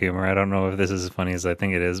sense of humor. I don't know if this is as funny as I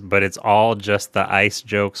think it is, but it's all just the ice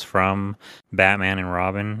jokes from Batman and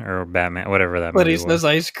Robin, or Batman, whatever that movie was. But he says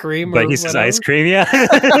ice cream. But he says ice cream, yeah.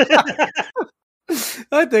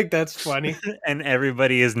 I think that's funny. And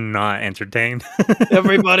everybody is not entertained.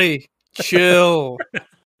 Everybody, chill.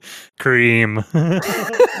 Cream.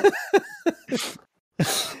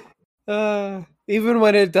 Even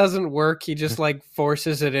when it doesn't work, he just like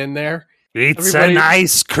forces it in there. It's an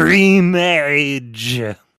ice cream age.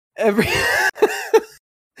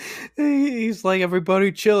 He's like,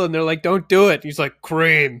 everybody chill, and they're like, don't do it. He's like,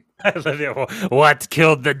 cream. What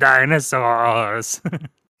killed the dinosaurs?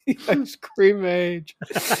 Ice cream age.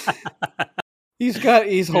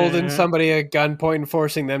 He's holding somebody at gunpoint and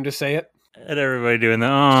forcing them to say it. And everybody doing the,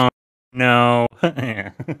 oh, no.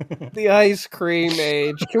 The ice cream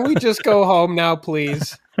age. Can we just go home now,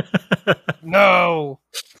 please? No.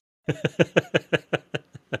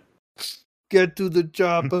 Get to the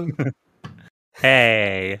chopper.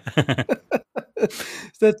 Hey.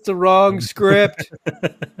 That's the wrong script.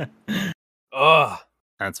 Ugh.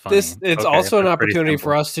 That's funny. It's also an opportunity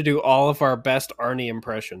for us to do all of our best Arnie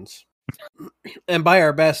impressions. And by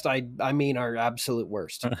our best, I mean our absolute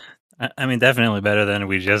worst. I mean, definitely better than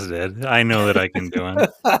we just did. I know that I can do it.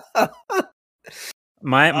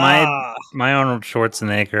 My Ah, Arnold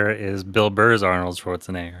Schwarzenegger is Bill Burr's Arnold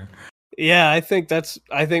Schwarzenegger. yeah, I think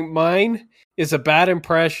mine is a bad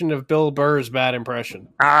impression of Bill Burr's bad impression.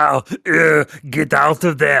 Oh, get out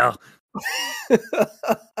of there!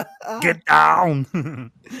 Get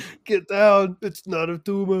down! Get down! It's not a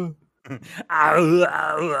tumor. Ow, ow,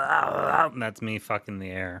 ow, ow. That's me fucking the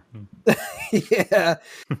air. Yeah,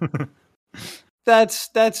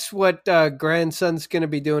 that's what grandson's gonna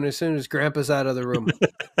be doing as soon as grandpa's out of the room.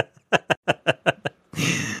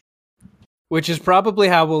 Which is probably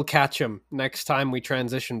how we'll catch him next time we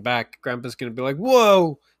transition back. Grandpa's gonna be like,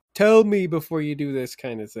 "Whoa, tell me before you do this,"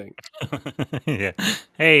 kind of thing. Yeah.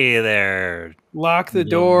 Hey there. Lock the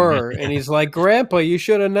door, and he's like, "Grandpa, you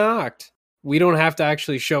should have knocked." We don't have to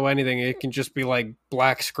actually show anything. It can just be like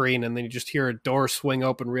black screen, and then you just hear a door swing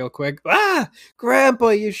open real quick. Ah, Grandpa,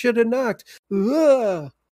 you should have knocked.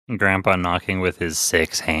 Ugh. Grandpa knocking with his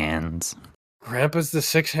 6 hands. Grandpa's the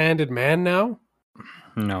six-handed man now?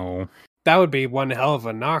 No. That would be one hell of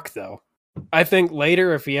a knock, though. I think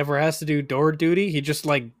later, if he ever has to do door duty, he just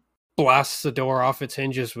like blasts the door off its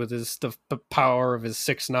hinges with the power of his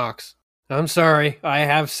 6 knocks. I'm sorry, I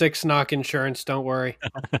have 6 knock insurance. Don't worry,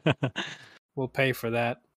 we'll pay for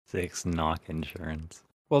that. 6 knock insurance.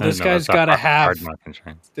 Well, No, this no, guy's it's not got to hard have knock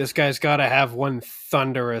insurance. this guy's got to have one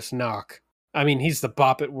thunderous knock. I mean, he's the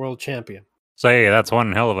Bop It World Champion. Say, that's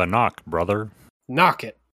one hell of a knock, brother. Knock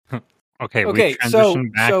it. Okay, Okay, we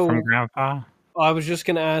transitioned back so- from Grandpa. I was just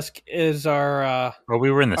gonna ask: is our Well,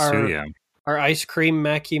 we were in the our- studio. our ice cream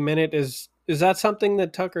Mackie minute is that something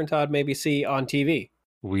that Tucker and Todd maybe see on TV?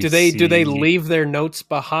 Do they leave their notes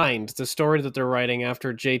behind, the story that they're writing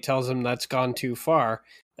after Jay tells them that's gone too far,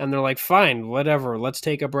 and they're like, "Fine, whatever, let's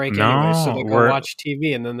take a break anyway." So they go we're- watch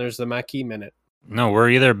TV, and then there's the Mackie minute. No, we're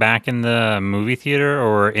either back in the movie theater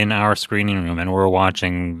or in our screening room, and we're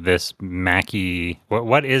watching this Mackie.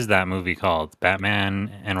 What is that movie called?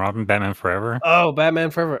 Batman and Robin, Batman Forever. Oh, Batman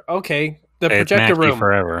Forever. Okay, the It's projector Mackie room.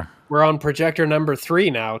 Forever. We're on projector number 3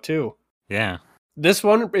 now too. Yeah, This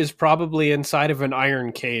one is probably inside of an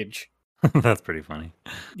iron cage. that's pretty funny.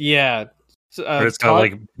 Yeah. Or it's got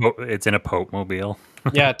like it's in a Pope mobile.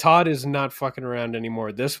 Yeah, Todd is not fucking around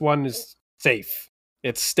anymore. This one is safe.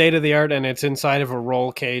 It's state of the art, and it's inside of a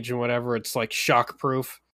roll cage and whatever. It's like shock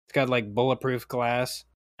proof. It's got like bulletproof glass.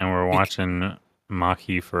 And we're watching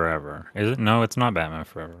Mackie Forever. Is it? No, it's not Batman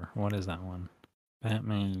Forever. What is that one?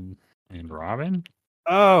 Batman and Robin?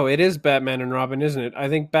 Oh, it is Batman and Robin, isn't it? I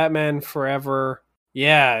think Batman Forever.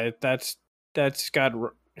 Yeah, that's got.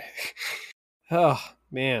 Oh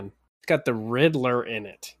man, it's got the Riddler in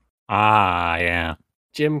it. Ah, yeah.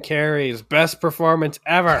 Jim Carrey's best performance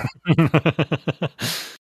ever.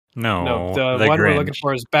 No, the one we're looking Grinch.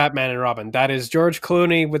 for is Batman and Robin. That is George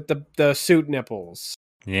Clooney with the suit nipples.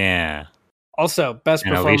 Yeah, Also, best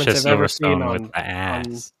and performance Alicia I've ever seen Silverstone on. with the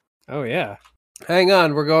ass. Oh yeah. Hang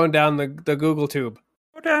on, we're going down the Google tube.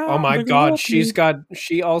 Oh my god,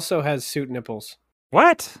 she also has suit nipples.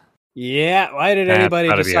 What? Yeah, why did That's anybody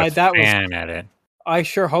gotta be a decide that was? fan at it. I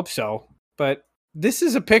sure hope so. But this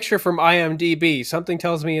is a picture from IMDb. Something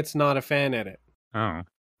tells me it's not a fan edit. Oh,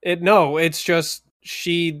 It's just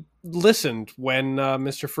she listened when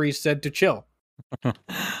Mr. Freeze said to chill.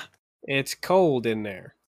 It's cold in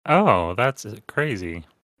there. oh, that's crazy.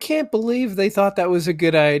 Can't believe they thought that was a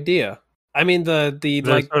good idea. I mean, the They're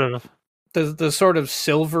like sort of the sort of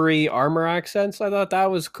silvery armor accents. I thought that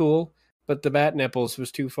was cool, but the bat nipples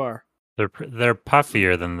was too far. they're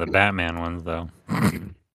puffier than the Batman ones, though.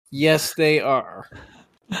 Yes, they are,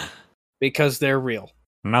 because they're real.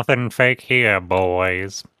 Nothing fake here,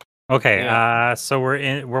 boys. Okay, Yeah. so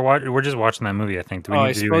we're just watching that movie. I think. Do we Oh,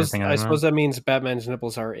 need to do anything? I suppose that means Batman's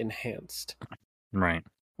nipples are enhanced. Right.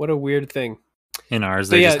 What a weird thing. In ours,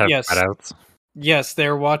 So they yeah, just have yes. cutouts. Yes,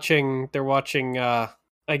 they're watching.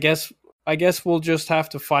 I guess we'll just have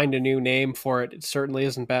to find a new name for it. It certainly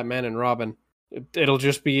isn't Batman and Robin. It'll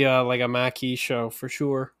just be like a Mackie show for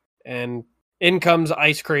sure. And in comes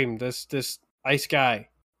ice cream. This ice guy,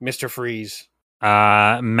 Mr. Freeze.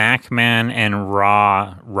 Macman and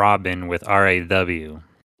Robin with RAW.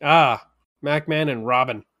 Ah, Macman and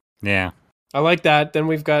Robin. Yeah. I like that. Then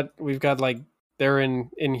we've got like they're in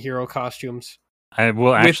hero costumes I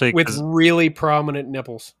will actually with 'cause really prominent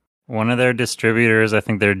nipples. one of their distributors, I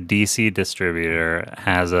think their DC distributor,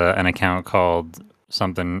 has an account called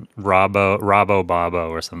something Robo Bobo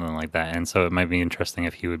or something like that, and so it might be interesting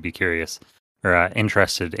if he would be curious or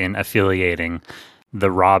interested in affiliating the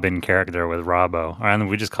Robin character with Robbo, or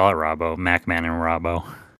we just call it Robbo, Macman and Robbo,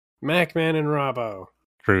 Macman and Robbo.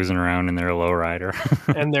 cruising around in their lowrider,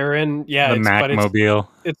 And they're in the but Macmobile.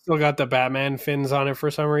 it's still got the Batman fins on it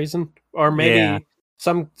for some reason. Or maybe Yeah.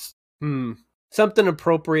 something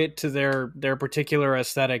appropriate to their particular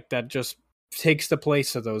aesthetic that just takes the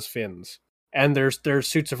place of those fins. And their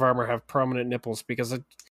suits of armor have prominent nipples because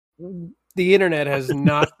the internet has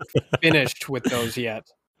not finished with those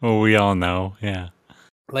yet. Well, we all know, yeah.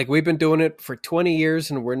 Like, we've been doing it for 20 years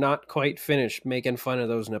and we're not quite finished making fun of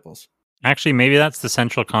those nipples. Actually, maybe that's the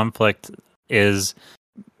central conflict is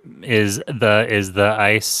the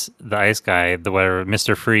ice guy, the whatever,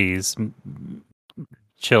 Mr. Freeze,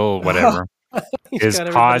 chill, whatever, is got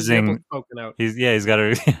everybody's causing. nipples poking out. He's got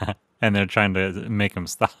to, and they're trying to make him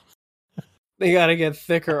stop. They got to get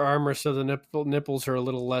thicker armor so the nipples are a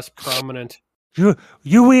little less prominent.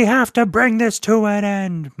 We have to bring this to an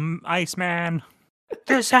end, Iceman.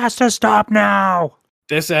 This has to stop now.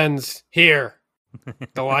 This ends here.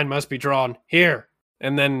 The line must be drawn here.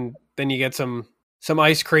 And then you get some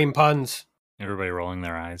ice cream puns. Everybody rolling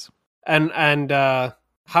their eyes. And how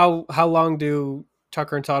long do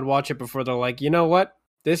Tucker and Todd watch it before they're like, you know what?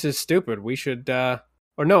 This is stupid. We should or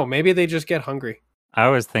no, maybe they just get hungry. I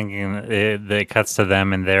was thinking it cuts to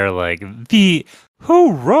them and they're like,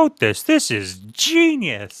 who wrote this? This is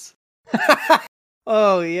genius.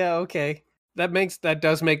 Oh yeah, okay. That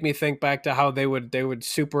does make me think back to how they would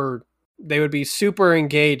be super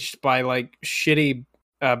engaged by like shitty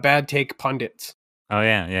bad take pundits. Oh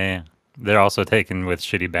yeah. They're also taken with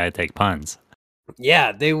shitty bad take puns.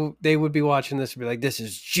 Yeah, they would be watching this and be like, this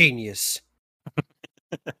is genius.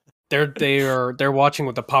 They're watching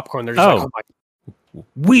with the popcorn. They're just like, oh my.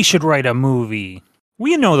 We should write a movie.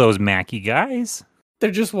 We know those Mackie guys. They're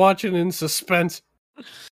just watching in suspense.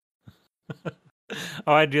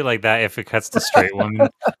 Oh, I do like that if it cuts to straight woman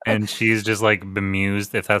and she's just like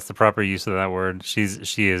bemused, if that's the proper use of that word.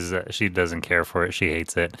 She doesn't care for it. She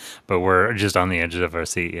hates it. But we're just on the edge of our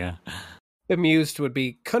seat, yeah. Bemused would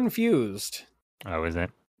be confused. Oh, is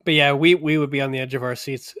it? But yeah, we would be on the edge of our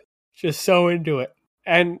seats, just so into it.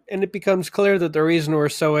 And it becomes clear that the reason we're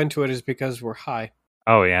so into it is because we're high.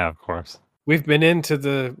 Oh yeah, of course. We've been into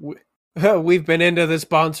the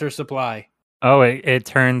sponsor supply. Oh, it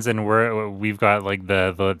turns and we've got like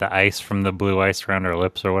the ice from the blue ice around our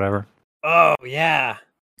lips or whatever. Oh yeah.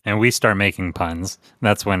 And we start making puns.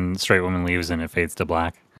 That's when Straight Woman leaves and it fades to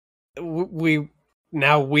black. We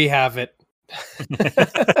have it.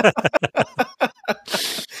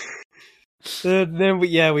 Then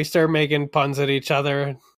we start making puns at each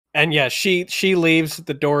other, and yeah, she leaves,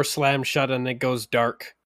 the door slams shut, and it goes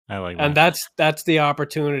dark. I like that. And that's the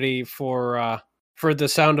opportunity for the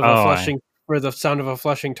sound of a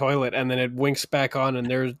flushing toilet, and then it winks back on,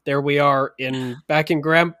 and there we are back in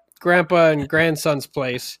grandpa and grandson's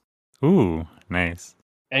place. Ooh, nice.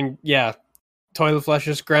 And yeah, toilet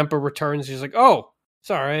flushes, grandpa returns, he's like, oh,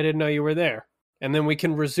 sorry, I didn't know you were there. And then we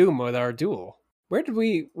can resume with our duel. Where did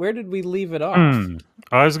we leave it off?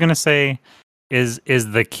 I was gonna say, is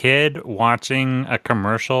the kid watching a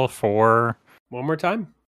commercial for one more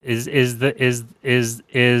time? Is the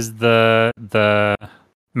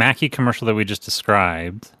Mackie commercial that we just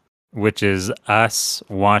described, which is us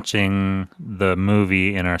watching the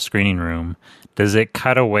movie in our screening room, does it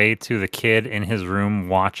cut away to the kid in his room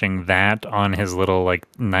watching that on his little like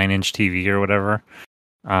 9-inch TV or whatever?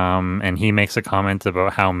 And he makes a comment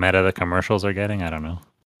about how meta the commercials are getting. I don't know.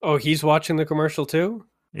 Oh, he's watching the commercial too?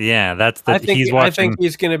 Yeah, that's I think he's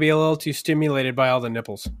going to be a little too stimulated by all the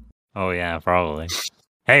nipples. Oh yeah, probably.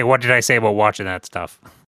 Hey, what did I say about watching that stuff?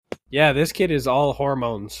 Yeah, this kid is all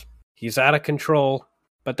hormones. He's out of control,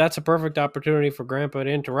 but that's a perfect opportunity for Grandpa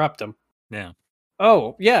to interrupt him. Yeah.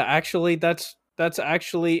 Oh, yeah, actually, that's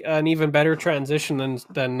actually an even better transition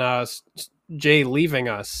than Jay leaving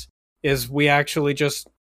us. Is we actually just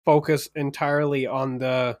focus entirely on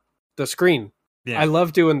the screen. Yeah. I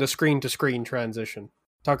love doing the screen-to-screen transition.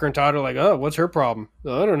 Tucker and Todd are like, oh, what's her problem?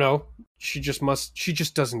 I don't know. She just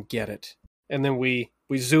doesn't get it. And then we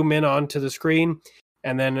zoom in onto the screen,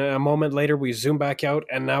 and then a moment later we zoom back out,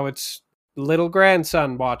 and now it's little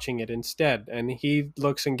grandson watching it instead, and he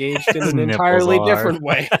looks engaged in an entirely different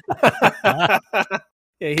way. Yeah,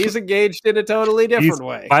 he's engaged in a totally different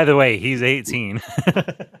way. By the way, he's 18.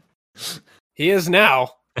 He is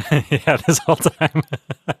now. Yeah, this whole time.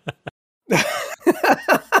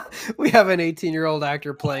 We have an 18-year-old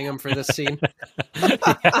actor playing him for this scene. Yeah.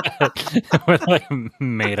 We're like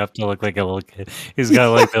made up to look like a little kid. He's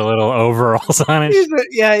got like the little overalls on it. It's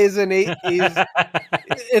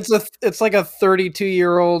like a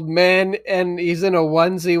 32-year-old man, and he's in a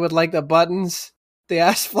onesie with like the buttons, the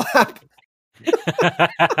ass flap.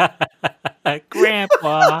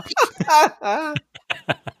 Grandpa.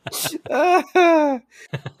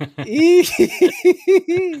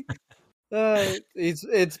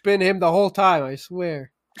 It's been him the whole time, I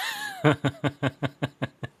swear.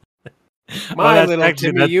 My little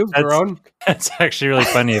Timmy, you've grown. That's actually really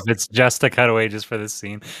funny if it's just a cutaway just for this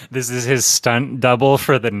scene. This is his stunt double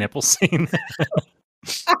for the nipple scene.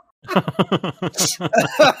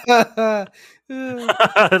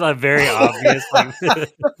 Very obvious. Like,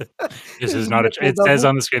 this is not a. It says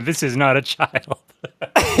on the screen, "This is not a child."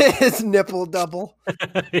 His nipple double.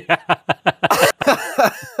 Yeah.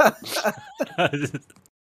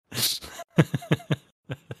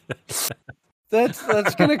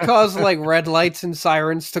 That's gonna cause like red lights and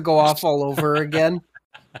sirens to go off all over again.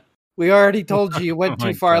 We already told you went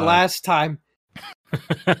too far last time.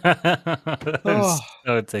 I'm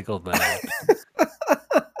so tickled by it.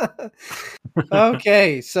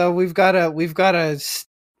 Okay, so we got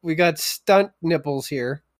stunt nipples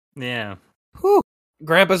here. Yeah. Whew.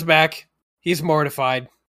 Grandpa's back. He's mortified.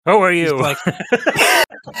 Who are you? He's like,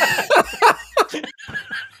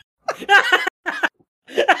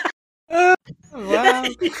 wow.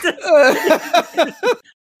 You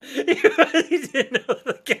didn't know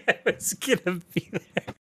the guy was gonna be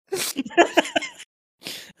there.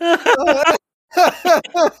 Oh,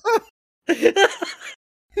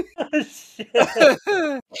 shit.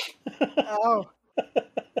 Ow.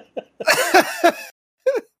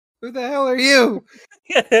 Who the hell are you?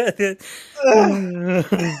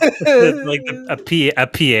 Like a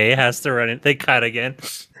PA has to run it. They cut again.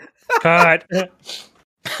 Cut. That's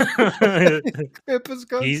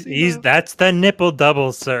the nipple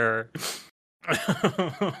double, sir.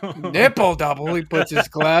 Nipple double. He puts his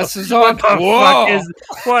glasses on.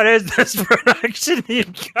 What is this production you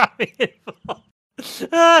got me involved?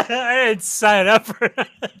 I didn't sign up for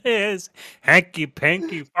this hanky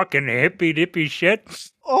panky fucking hippy dippy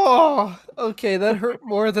shit. Oh, okay, that hurt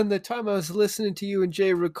more than the time I was listening to you and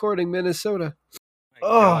Jay recording Minnesota.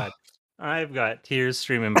 God. I've got tears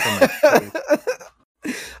streaming from my face.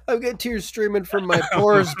 I've got tears streaming from my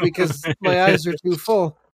pores because my eyes are too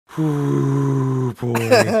full. Ooh,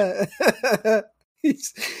 boy.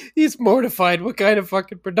 He's mortified. What kind of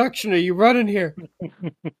fucking production are you running here?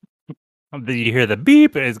 Did you hear the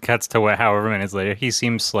beep? It cuts to however minutes later. He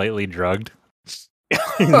seems slightly drugged.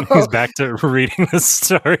 He's back to reading the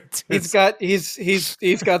story. He's got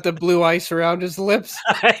the blue ice around his lips.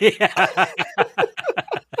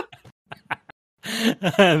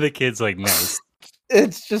 The kid's like, nice.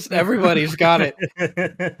 It's just everybody's got it.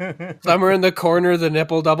 Somewhere in the corner, the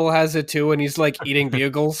nipple double has it too, and he's like eating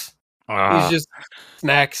bugles. He's just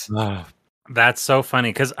snacks. That's so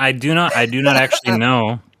funny because I do not actually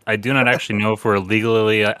know. I do not actually know if we're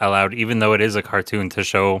legally allowed, even though it is a cartoon,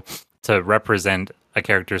 to represent a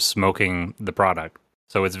character smoking the product.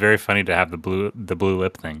 So it's very funny to have the blue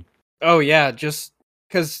lip thing. Oh yeah, just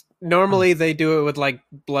because normally they do it with like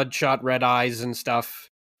bloodshot red eyes and stuff.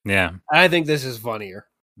 Yeah, I think this is funnier.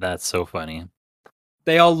 That's so funny.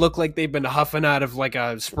 They all look like they've been huffing out of like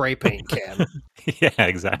a spray paint can. Yeah,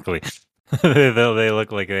 exactly. They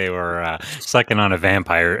look like they were sucking on a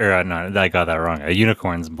vampire, or no, I got that wrong. A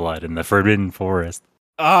unicorn's blood in the Forbidden Forest.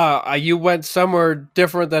 You went somewhere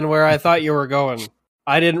different than where I thought you were going.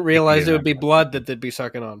 I didn't realize it would be blood that they'd be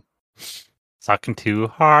sucking on. Sucking too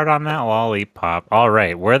hard on that lollipop. All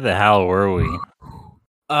right, where the hell were we?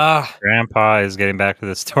 Grandpa is getting back to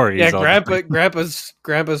the story. Yeah,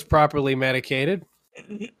 Grandpa's properly medicated.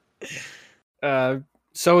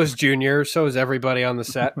 So is Junior. So is everybody on the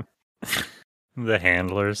set. The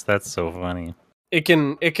handlers. That's so funny. It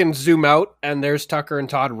can zoom out, and there's Tucker and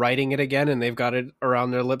Todd writing it again, and they've got it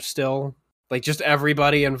around their lips still. Like just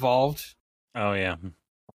everybody involved. Oh yeah.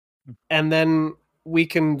 And then we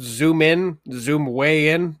can zoom way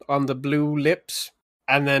in on the blue lips,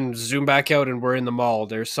 and then zoom back out, and we're in the mall.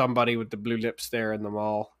 There's somebody with the blue lips there in the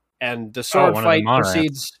mall, and the sword fight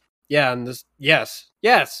proceeds. Yeah, and yes,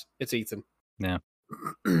 it's Ethan. Yeah.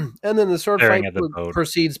 And then the sword fight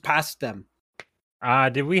proceeds past them.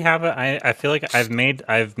 Did we have I feel like I've made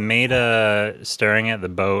a staring at the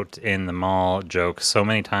boat in the mall joke so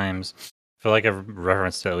many times. I feel like I've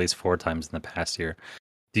referenced it at least 4 times in the past year.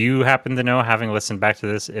 Do you happen to know, having listened back to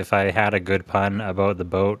this, if I had a good pun about the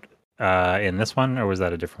boat in this one, or was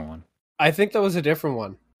that a different one? I think that was a different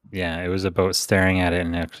one. Yeah, it was a boat staring at it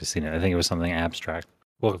and actually seeing it. I think it was something abstract.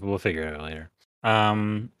 We'll figure it out later.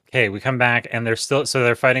 Okay, we come back and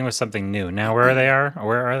they're fighting with something new. Now where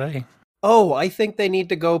are they? Oh, I think they need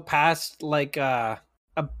to go past like a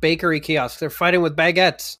bakery kiosk. They're fighting with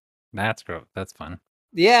baguettes. That's gross. That's fun.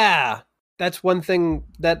 Yeah. That's one thing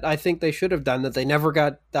that I think they should have done that I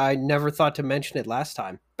never thought to mention it last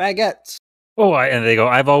time. Baguettes. Oh, and they go,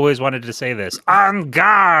 I've always wanted to say this. On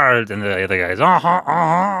guard! And the other guy's,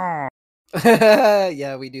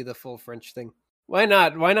 Yeah, we do the full French thing. Why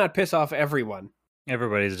not? Why not piss off everyone?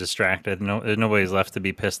 Everybody's distracted. Nobody's left to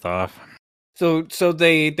be pissed off. So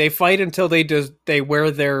they fight until they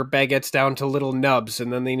wear their baguettes down to little nubs,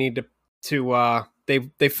 and then they need to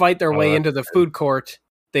they fight their way into the food court.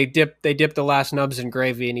 They dip the last nubs in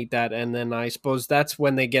gravy and eat that, and then I suppose that's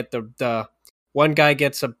when they get the one guy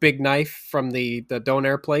gets a big knife from the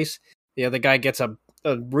donair place. The other guy gets a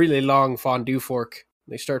really long fondue fork.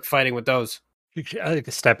 They start fighting with those.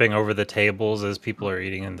 Stepping over the tables as people are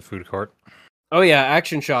eating in the food court. Oh yeah,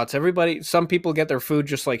 action shots. Some people get their food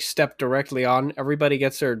just like stepped directly on. Everybody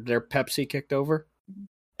gets their Pepsi kicked over.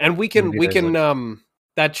 And we can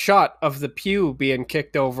that shot of the pew being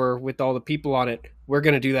kicked over with all the people on it. We're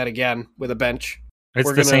going to do that again with a bench.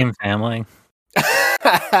 It's the same family.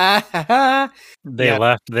 They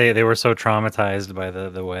left. They were so traumatized by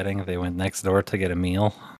the wedding. They went next door to get a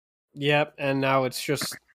meal. Yep, and now it's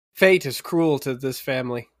just fate is cruel to this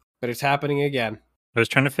family, but it's happening again. I was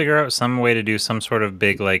trying to figure out some way to do some sort of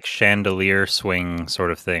big like chandelier swing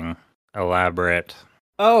sort of thing. Elaborate.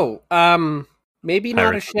 Oh, maybe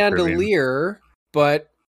not a chandelier, but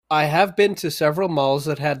I have been to several malls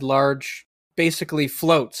that had large, basically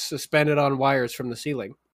floats suspended on wires from the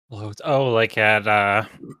ceiling. Floats? Oh, like at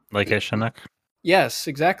Chinook? Yes,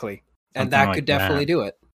 exactly. Something and that like could definitely do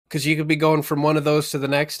it. Because you could be going from one of those to the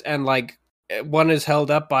next, and like one is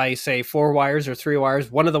held up by, say, 4 wires or 3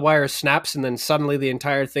 wires. One of the wires snaps, and then suddenly the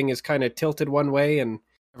entire thing is kind of tilted one way, and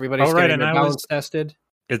everybody's getting their balance tested.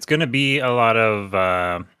 It's going to be a lot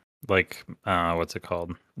of what's it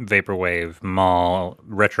called? Vaporwave mall,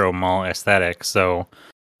 retro mall aesthetic. So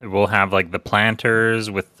we'll have like the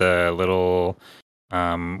planters with the little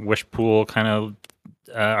wish pool kind of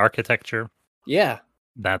architecture. Yeah,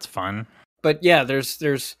 that's fun. But yeah,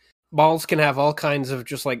 there's malls can have all kinds of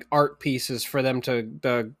just like art pieces for them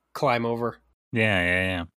to climb over.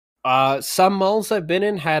 Yeah. Some malls I've been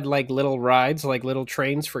in had like little rides, like little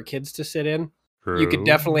trains for kids to sit in. True. You could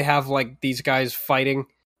definitely have like these guys fighting.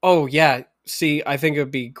 Oh yeah, see, I think it would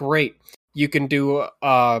be great. You can do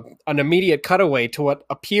an immediate cutaway to what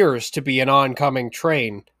appears to be an oncoming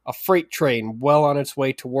train, a freight train well on its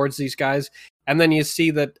way towards these guys. And then you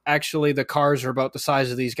see that actually the cars are about the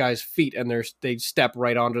size of these guys' feet, and they step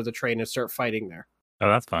right onto the train and start fighting there. Oh,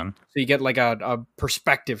 that's fun. So you get like a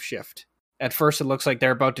perspective shift. At first it looks like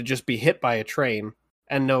they're about to just be hit by a train.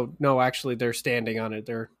 And no, actually they're standing on it.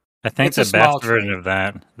 I think the best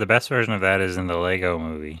version of that is in the Lego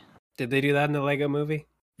movie. Did they do that in the Lego movie?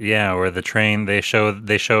 Yeah, where the train they showed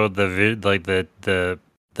the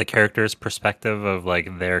characters' perspective of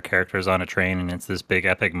like their characters on a train, and it's this big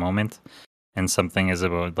epic moment, and something is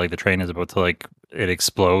about like the train is about to like it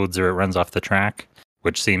explodes or it runs off the track,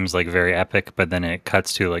 which seems like very epic, but then it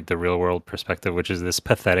cuts to like the real world perspective, which is this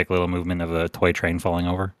pathetic little movement of a toy train falling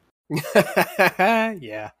over.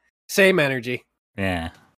 Yeah, same energy. Yeah.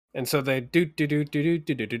 And so they do,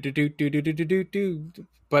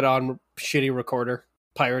 but on shitty recorder,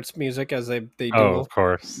 Pirates music as they do. Oh, of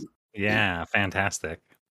course. Yeah, fantastic.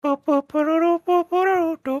 Yep.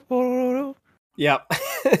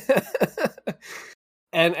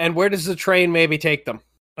 And where does the train maybe take them?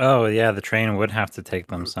 Oh yeah, the train would have to take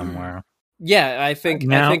them somewhere. Yeah, I think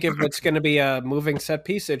if it's going to be a moving set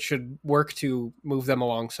piece, it should work to move them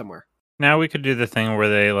along somewhere. Now we could do the thing where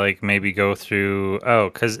they like maybe go through. Oh,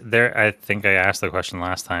 because I think I asked the question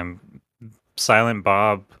last time. Silent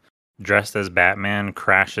Bob, dressed as Batman,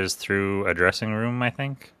 crashes through a dressing room. I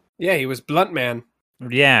think. Yeah, he was Blunt Man.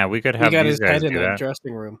 Yeah, we could have. He got his head in the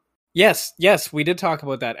dressing room. Yes, we did talk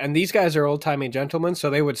about that. And these guys are old-timey gentlemen, so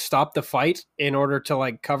they would stop the fight in order to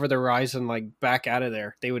like cover their eyes and like back out of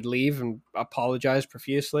there. They would leave and apologize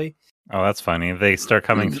profusely. Oh, that's funny. They start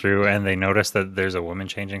coming through and they notice that there's a woman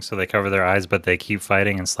changing, so they cover their eyes, but they keep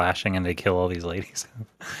fighting and slashing and they kill all these ladies.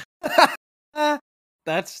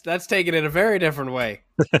 That's taken in a very different way.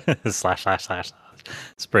 Slash.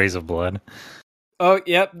 Sprays of blood. Oh,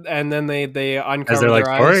 yep. And then they uncover they're like,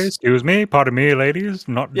 their sorry, eyes. Excuse me, pardon me, ladies.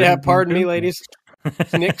 Pardon me, ladies.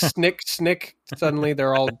 Snick. Suddenly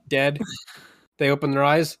they're all dead. They open their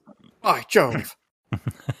eyes. By Jove.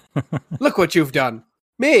 Look what you've done.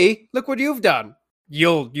 Me? Look what you've done.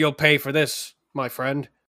 You'll pay for this, my friend.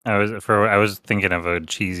 I was thinking of a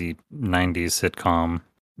cheesy 90s sitcom.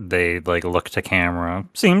 They like look to camera.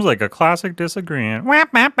 Seems like a classic disagreement. When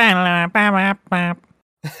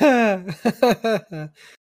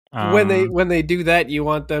they do that, you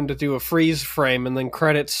want them to do a freeze frame and then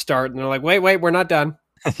credits start and they're like, wait, we're not done.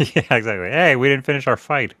 Yeah, exactly. Hey, we didn't finish our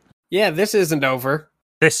fight. Yeah, this isn't over.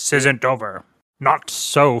 This isn't over. Not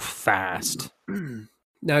so fast.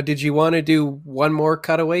 Now, did you want to do one more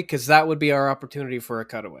cutaway? Because that would be our opportunity for a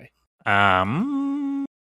cutaway. Oh,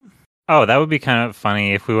 that would be kind of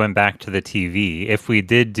funny if we went back to the TV. If we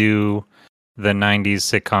did do the 90s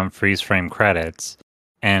sitcom freeze frame credits,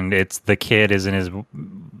 and it's the kid is in his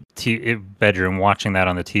bedroom watching that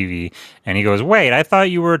on the TV, and he goes, "Wait, I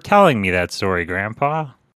thought you were telling me that story,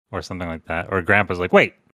 Grandpa," or something like that. Or Grandpa's like,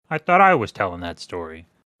 "Wait, I thought I was telling that story."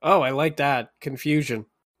 Oh, I like that confusion.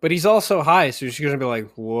 But he's also high, so she's gonna be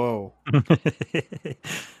like, "Whoa."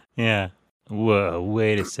 Yeah. Whoa,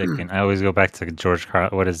 wait a second. I always go back to George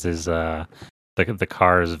Carlin. What is his the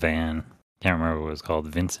Cars van? Can't remember what it was called,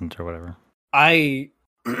 Vincent or whatever.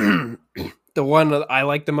 The one that I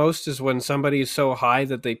like the most is when somebody is so high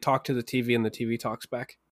that they talk to the TV and the TV talks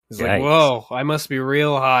back. It's like, Yikes. "Whoa, I must be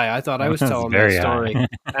real high. I thought I was That's telling that very story." high.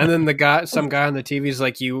 And then some guy on the TV is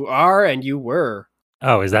like, "You are and you were."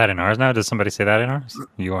 Oh, is that in ours now? Does somebody say that in ours?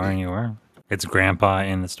 You are and you were. It's Grandpa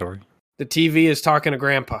in the story. The TV is talking to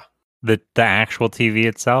Grandpa. The actual TV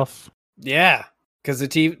itself? Yeah, because the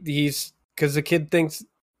kid thinks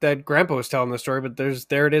that Grandpa was telling the story, but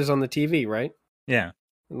there it is on the TV, right? Yeah.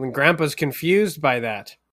 And then Grandpa's confused by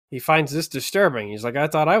that. He finds this disturbing. He's like, "I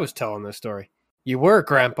thought I was telling this story." "You were,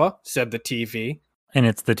 Grandpa," said the TV. And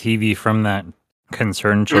it's the TV from that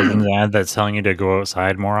Concerned Children's ad that's telling you to go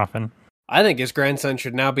outside more often? I think his grandson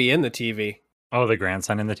should now be in the TV. Oh, the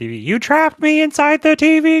grandson in the TV. "You trapped me inside the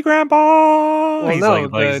TV, Grandpa!"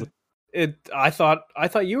 Well, I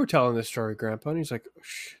thought you were telling this story, Grandpa. And he's like,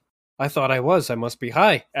 "Shh, I thought I was. I must be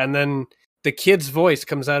high." And then the kid's voice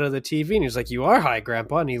comes out of the TV, and he's like, "You are high,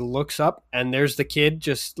 Grandpa." And he looks up, and there's the kid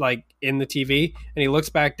just like in the TV, and he looks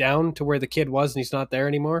back down to where the kid was, and he's not there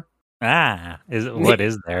anymore. What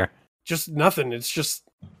is there? Just nothing. It's just,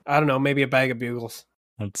 I don't know, maybe a bag of Bugles.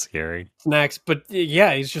 That's scary. Snacks. But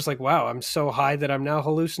yeah, he's just like, "Wow, I'm so high that I'm now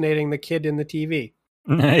hallucinating the kid in the TV."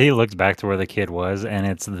 He looks back to where the kid was, and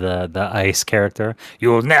it's the ice character.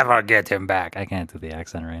 "You'll never get him back." I can't do the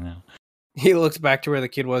accent right now. He looks back to where the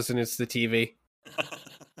kid was, and it's the TV.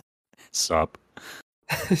 Sup?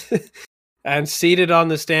 And seated on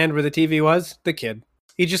the stand where the TV was, the kid.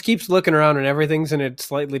 He just keeps looking around, and everything's in a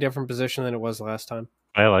slightly different position than it was last time.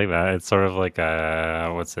 I like that. It's sort of like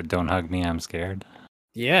what's it? "Don't hug me, I'm scared."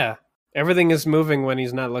 Yeah. Everything is moving when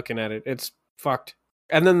he's not looking at it. It's fucked.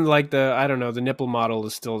 And then like the nipple model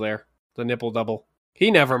is still there. The nipple double.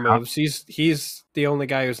 He never moves. He's the only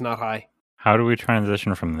guy who's not high. How do we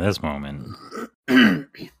transition from this moment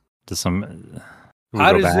to some?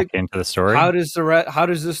 How Go does back it- into the story? How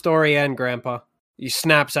does the story end, Grandpa? He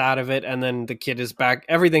snaps out of it, and then the kid is back.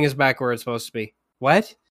 Everything is back where it's supposed to be.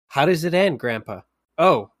 What? How does it end, Grandpa?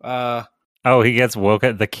 Oh, Oh, he gets woke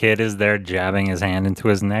up. The kid is there jabbing his hand into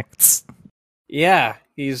his neck. yeah.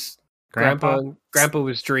 Grandpa? Grandpa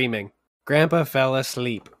was dreaming. Grandpa fell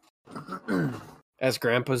asleep, as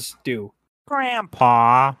grandpas do.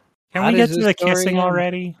 Grandpa. Can How we get does to this the story kissing end?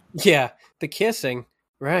 already? Yeah, the kissing.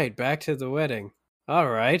 Right, back to the wedding. All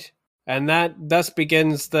right. And that thus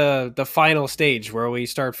begins the final stage where we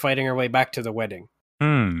start fighting our way back to the wedding.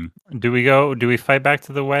 Do we fight back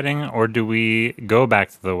to the wedding, or do we go back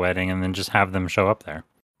to the wedding and then just have them show up there?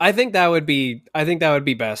 I think that would be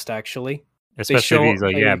best, actually. Especially if he's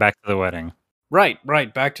like, "Yeah, back to the wedding." Right,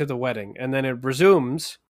 back to the wedding. And then it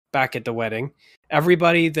resumes back at the wedding.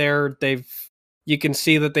 Everybody there, you can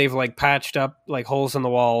see that they've like patched up like holes in the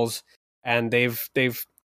walls, and they've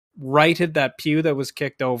righted that pew that was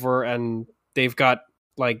kicked over, and they've got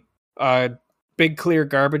like a big clear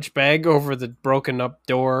garbage bag over the broken up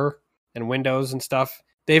door and windows and stuff.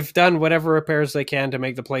 They've done whatever repairs they can to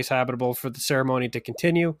make the place habitable for the ceremony to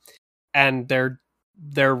continue, and they're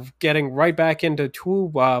getting right back into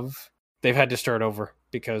Tuwav. They've had to start over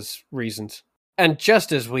because reasons. And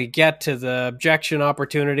just as we get to the objection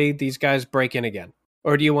opportunity, these guys break in again.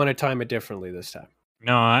 Or do you want to time it differently this time?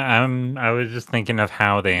 No, I was just thinking of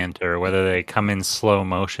how they enter, whether they come in slow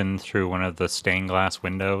motion through one of the stained glass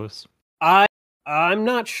windows. I'm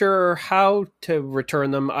not sure how to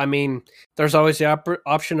return them. I mean, there's always the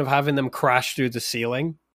option of having them crash through the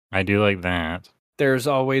ceiling. I do like that. There's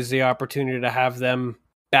always the opportunity to have them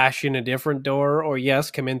bash in a different door, or yes,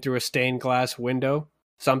 come in through a stained glass window.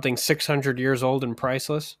 Something 600 years old and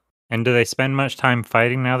priceless. And do they spend much time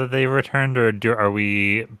fighting now that they've returned, or are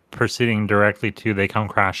we proceeding directly to they come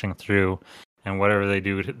crashing through, and whatever they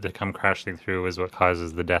do to come crashing through is what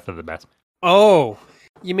causes the death of the best man? Oh,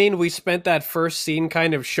 you mean we spent that first scene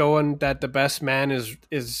kind of showing that the best man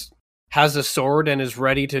has a sword and is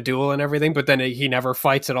ready to duel and everything, but then he never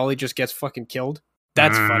fights at all. He just gets fucking killed.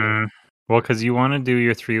 That's funny. Well, because you want to do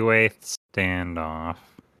your three-way standoff.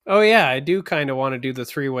 Oh yeah, I do kind of want to do the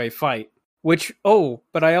three-way fight.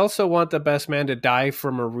 But I also want the best man to die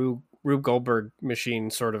from a Rube Goldberg machine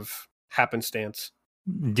sort of happenstance.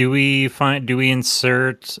 Do we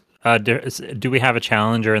insert? Do we have a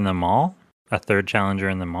challenger in the mall? A third challenger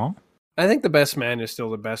in the mall? I think the best man is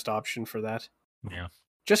still the best option for that. Yeah.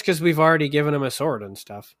 Just because we've already given him a sword and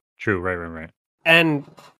stuff. True. Right. And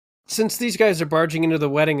since these guys are barging into the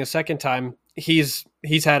wedding a second time, he's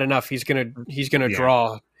had enough. He's gonna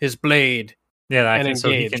draw his blade. Yeah, and so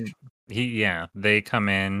engage. They come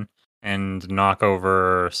in and knock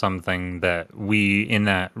over something that we, in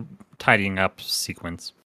that tidying up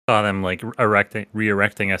sequence, saw them like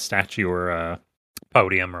re-erecting a statue or a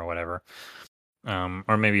podium or whatever,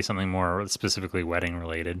 or maybe something more specifically wedding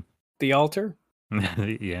related. The altar,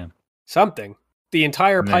 Yeah, something. The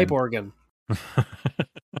entire And pipe then- organ.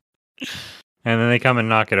 And then they come and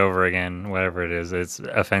knock it over again, whatever it is. It's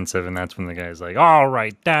offensive, and that's when the guy's like, "All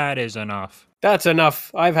right, that is enough." That's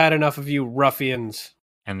enough. I've had enough of you ruffians.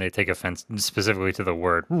 And they take offense specifically to the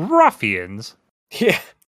word ruffians. Yeah,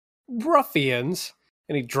 ruffians.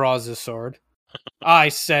 And he draws his sword. I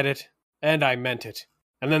said it, and I meant it.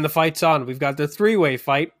 And then the fight's on. We've got the three-way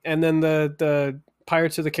fight, and then the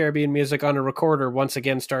Pirates of the Caribbean music on a recorder once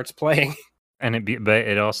again starts playing. And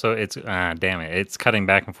it's cutting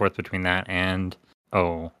back and forth between that and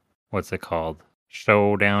what's it called?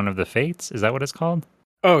 Showdown of the Fates? Is that what it's called?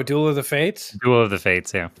 Oh, Duel of the Fates? Duel of the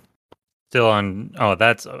Fates, yeah. Still on. Oh,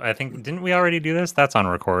 I think, didn't we already do this? That's on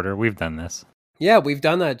recorder. We've done this. Yeah, we've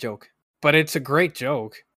done that joke. But it's a great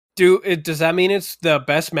joke. Does that mean it's the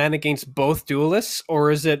best man against both duelists?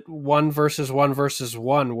 Or is it 1 versus 1 versus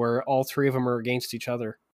 1 where all three of them are against each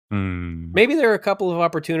other? Maybe there are a couple of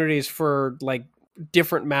opportunities for like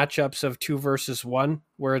different matchups of 2 versus 1,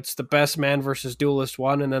 where it's the best man versus duelist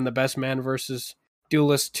 1 and then the best man versus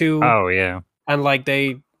duelist 2. Oh, yeah. And like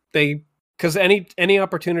they because any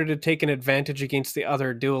opportunity to take an advantage against the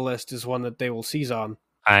other duelist is one that they will seize on.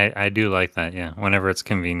 I do like that, yeah. Whenever it's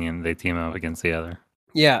convenient, they team up against the other.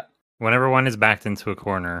 Yeah. Whenever one is backed into a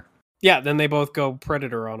corner. Yeah, then they both go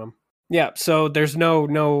Predator on them. Yeah, so there's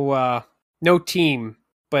no team,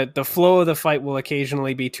 but the flow of the fight will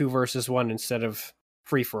occasionally be 2 versus 1 instead of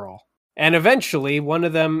free for all. And eventually, one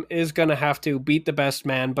of them is going to have to beat the best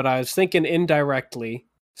man, but I was thinking indirectly.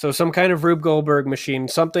 So some kind of Rube Goldberg machine,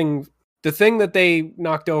 the thing that they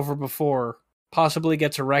knocked over before possibly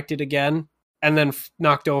gets erected again, and then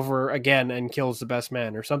knocked over again and kills the best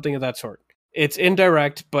man, or something of that sort. It's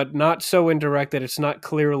indirect, but not so indirect that it's not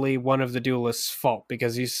clearly one of the duelist's fault,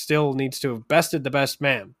 because he still needs to have bested the best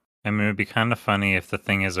man. I mean, it would be kind of funny if the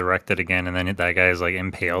thing is erected again and then that guy is like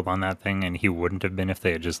impaled on that thing, and he wouldn't have been if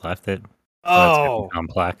they had just left it. So that's gonna be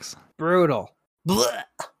complex. Brutal. Blech.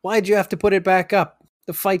 Why'd you have to put it back up?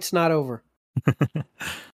 The fight's not over.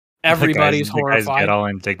 Everybody's horrified. The guys get all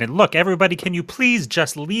indignant. Look, everybody, can you please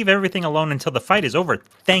just leave everything alone until the fight is over?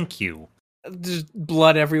 Thank you. There's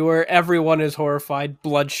blood everywhere. Everyone is horrified.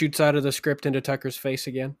 Blood shoots out of the script into Tucker's face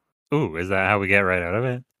again. Ooh, is that how we get right out of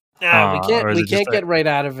it? We can't get right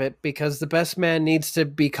out of it because the best man needs to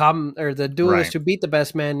become, or the duelist who beat the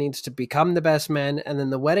best man needs to become the best man, and then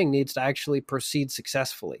the wedding needs to actually proceed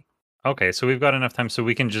successfully. Okay, so we've got enough time, so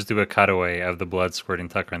we can just do a cutaway of the blood squirting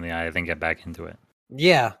Tucker in the eye and then get back into it.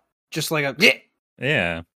 Yeah, just like a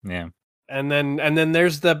yeah. And then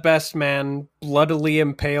there's the best man bloodily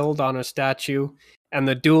impaled on a statue, and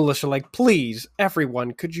the duelists are like, "Please,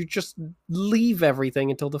 everyone, could you just leave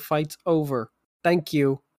everything until the fight's over? Thank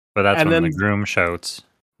you." But that's And when then- the groom shouts,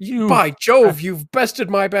 By Jove, you've bested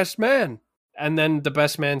my best man. And then the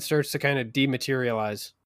best man starts to kind of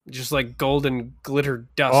dematerialize. Just like golden glitter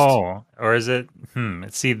dust. Oh, or is it?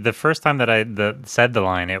 See, the first time that I said the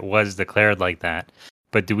line, it was declared like that.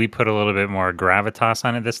 But do we put a little bit more gravitas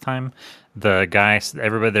on it this time? The guys,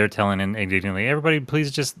 everybody, they're telling indignantly, everybody,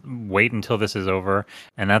 please just wait until this is over.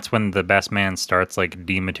 And that's when the best man starts like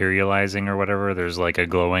dematerializing or whatever. There's like a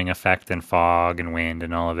glowing effect and fog and wind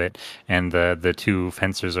and all of it. And the two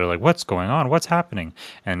fencers are like, what's going on? What's happening?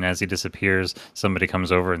 And as he disappears, somebody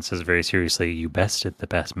comes over and says very seriously, you bested the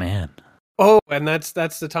best man. Oh, and that's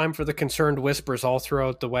the time for the concerned whispers all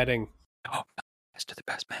throughout the wedding. Oh, best of the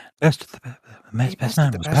best man. Best of the best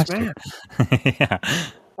man. The Was best bested. man. Yeah.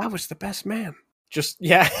 That was the best man. Just,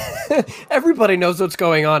 yeah. Everybody knows what's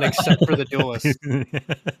going on except for the duelist.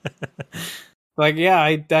 Like,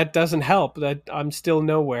 yeah, that doesn't help. That I'm still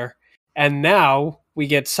nowhere. And now we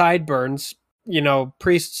get sideburns,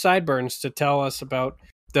 priest sideburns to tell us about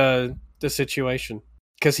the situation.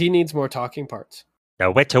 Because he needs more talking parts.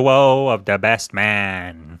 The ritual of the best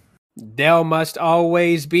man. There must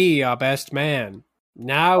always be a best man.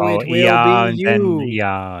 Now For it will eons be and you.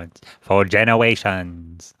 eons, for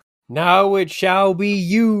generations. Now it shall be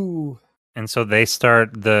you. And so they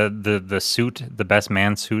start the suit, the best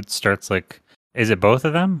man suit starts like, is it both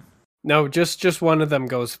of them? No, just one of them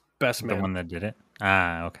goes best The man. one that did it?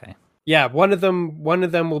 Ah, okay. Yeah, one of them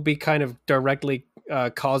will be kind of directly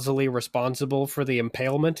causally responsible for the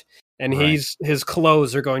impalement, and Right. his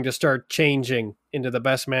clothes are going to start changing into the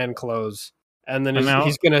best man clothes, and then And now-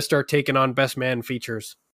 he's going to start taking on best man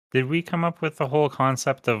features. Did we come up with the whole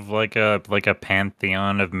concept of like a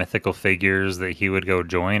pantheon of mythical figures that he would go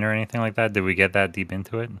join or anything like that? Did we get that deep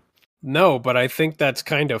into it? No, but I think that's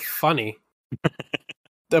kind of funny.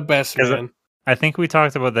 The best 'Cause man. I think we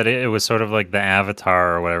talked about that it was sort of like the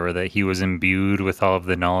Avatar or whatever, that he was imbued with all of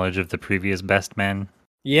the knowledge of the previous best men.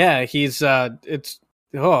 Yeah, he's it's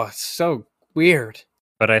so weird.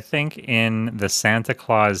 But I think in the Santa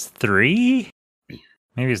Claus 3,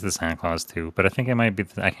 maybe it's the Santa Claus 2, but I think it might be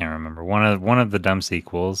I can't remember. One of the dumb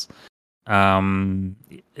sequels.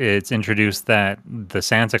 It's introduced that the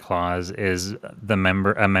Santa Claus is a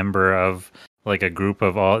member of like a group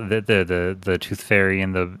of all the Tooth Fairy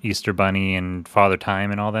and the Easter Bunny and Father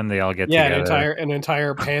Time and all them. They all get together. An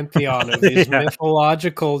entire pantheon of these Yeah.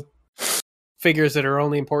 mythological figures that are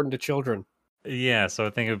only important to children. Yeah, so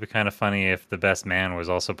I think it would be kind of funny if the best man was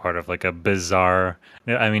also part of like a bizarre.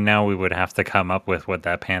 I mean, now we would have to come up with what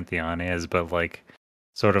that pantheon is, but like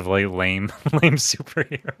sort of like lame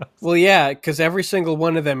superheroes. Well, yeah, because every single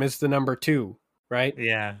one of them is the number 2, right?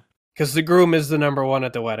 Yeah. Because the groom is the number 1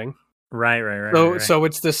 at the wedding. Right. So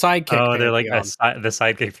it's the sidekick. Oh, they're like pantheon. the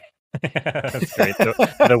sidekick. That's great.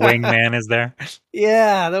 The wingman is there.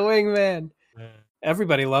 Yeah, the wingman.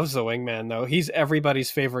 Everybody loves the wingman, though. He's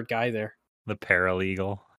everybody's favorite guy there. The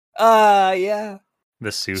paralegal. Yeah.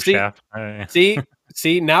 The sous See- chef.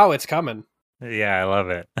 See, now it's coming. Yeah, I love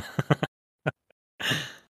it.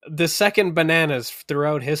 The second bananas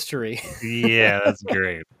throughout history. Yeah, that's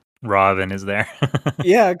great. Robin is there.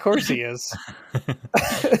 Yeah, of course he is.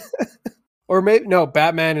 Or maybe no,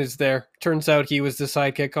 Batman is there. Turns out he was the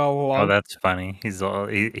sidekick all along. Oh, that's funny.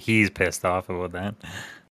 He's pissed off about that.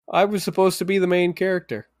 I was supposed to be the main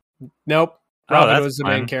character. Nope. Oh, Robin that's was the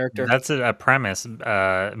fun. main character. That's a premise.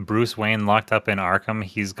 Bruce Wayne locked up in Arkham.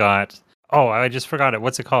 He's got. Oh, I just forgot it.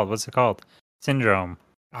 What's it called? Syndrome.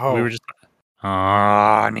 Oh. We were just.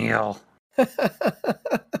 Ah, Neil.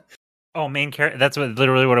 Oh, main character. That's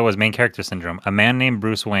literally what it was. Main character syndrome. A man named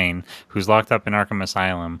Bruce Wayne, who's locked up in Arkham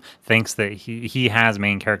Asylum, thinks that he has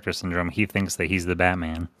main character syndrome. He thinks that he's the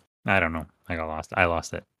Batman. I don't know. I got lost. I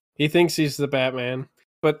lost it. He thinks he's the Batman,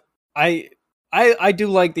 but I do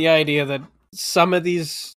like the idea that some of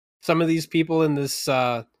these people in this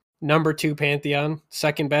number 2 pantheon,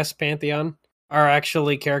 second best pantheon, are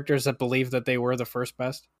actually characters that believe that they were the first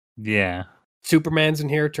best. Yeah. Superman's in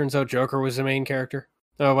here. Turns out Joker was the main character.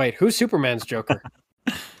 Oh wait, who's Superman's Joker?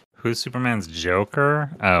 Who's Superman's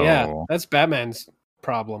Joker? Oh, Yeah, that's Batman's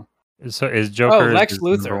problem. So is Joker? Lex is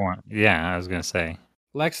Luthor. number 1? Yeah, I was gonna say.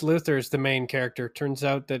 Lex Luthor is the main character. Turns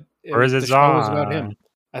out that Or is it the show was about Zod? him.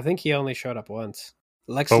 I think he only showed up once.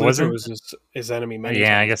 Lex But Luthor wasn't- was his enemy many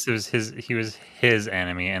Yeah, I times. guess it was he was his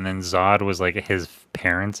enemy, and then Zod was like his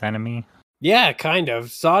parents' enemy. Yeah, kind of.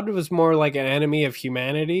 Zod was more like an enemy of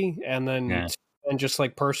humanity, and then Yeah. and just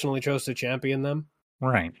like personally chose to champion them.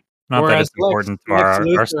 Right. Not that Whereas it's important to Lex our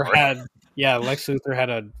Luthor story. Lex Luthor had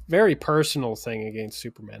a very personal thing against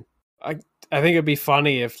Superman. I think it'd be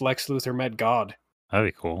funny if Lex Luthor met God. That'd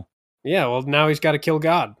be cool. Yeah, well now he's got to kill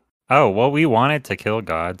God. Oh, well, we wanted to kill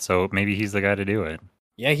God, so maybe he's the guy to do it.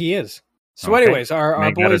 Yeah, he is. So, Okay. anyways, our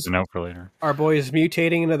Make that boys as a note for later. our boy is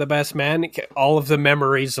mutating into the best man. All of the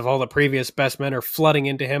memories of all the previous best men are flooding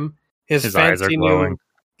into him. His eyes are glowing.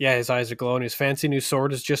 His eyes are glowing. His fancy new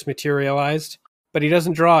sword has just materialized, but he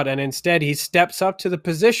doesn't draw it, and instead he steps up to the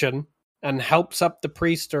position and helps up the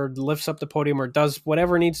priest or lifts up the podium or does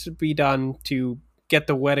whatever needs to be done to get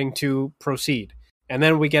the wedding to proceed. And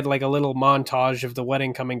then we get like a little montage of the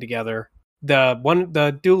wedding coming together.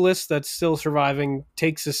 The duelist that's still surviving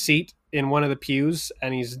takes a seat in one of the pews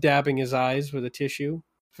and he's dabbing his eyes with a tissue.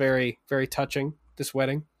 Very, very touching, this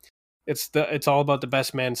wedding. It's all about the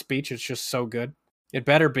best man speech. It's just so good. It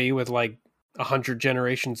better be with like 100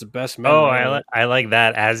 generations of best men. Oh, right? I like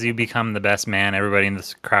that. As you become the best man, everybody in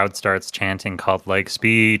this crowd starts chanting cult like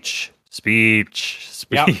speech, speech,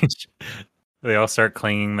 Yep. speech. They all start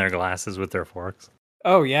clanging their glasses with their forks.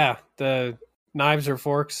 Oh yeah, the knives or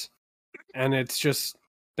forks, and it's just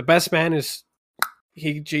the best man is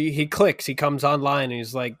he clicks, he comes online, and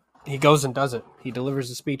he's like he goes and does it. He delivers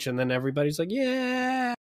the speech, and then everybody's like,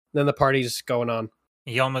 yeah. Then the party's going on.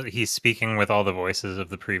 He's speaking with all the voices of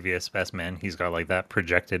the previous best men. He's got like that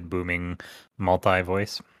projected booming multi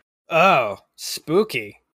voice. Oh,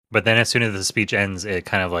 spooky. But then as soon as the speech ends, it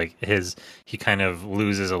kind of like he kind of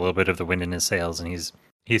loses a little bit of the wind in his sails, and he's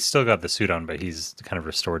still got the suit on, but he's kind of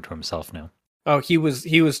restored to himself now. Oh, he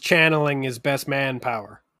was channeling his best man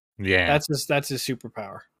power. Yeah, That's his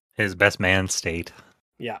superpower. his best man state.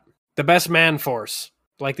 Yeah, the best man force,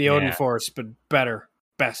 like the Odin Yeah. force, but better,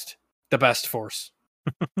 best, the best force.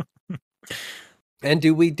 And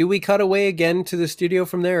do we cut away again to the studio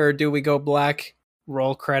from there, or do we go black,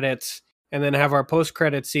 roll credits, and then have our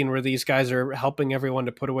post-credit scene where these guys are helping everyone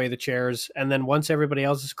to put away the chairs, and then once everybody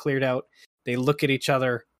else is cleared out, they look at each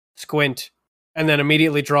other, squint, and then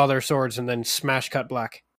immediately draw their swords and then smash cut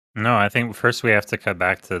black. No, I think first we have to cut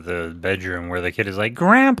back to the bedroom where the kid is like,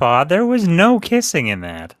 "Grandpa, there was no kissing in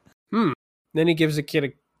that." Then he gives the kid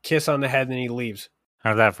a kiss on the head and he leaves.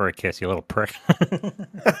 How's that for a kiss, you little prick?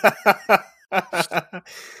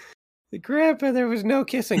 Grandpa, there was no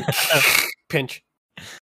kissing. Pinch.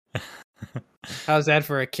 How's that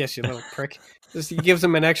for a kiss, you little prick? He gives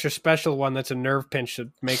him an extra special one that's a nerve pinch that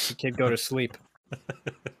makes the kid go to sleep.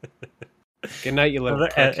 Good night, you little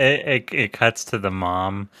prick. It cuts to the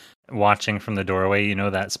mom watching from the doorway. You know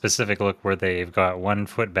that specific look where they've got one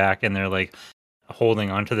foot back and they're like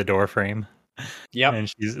holding onto the door frame. Yep. And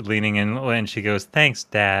she's leaning in and she goes, "Thanks,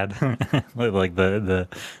 Dad." Like the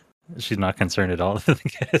she's not concerned at all that the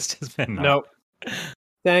kid has just been knocked. Nope.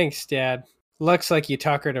 Thanks, Dad. Looks like you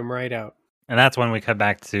tuckered him right out. And that's when we cut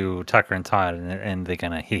back to Tucker and Todd, and they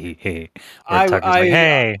kind of hey. I- Tucker's I- like,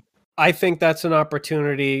 "Hey." I think that's an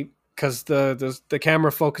opportunity because the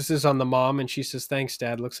camera focuses on the mom and she says, "Thanks,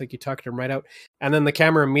 Dad. Looks like you tucked him right out." And then the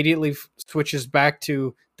camera immediately switches back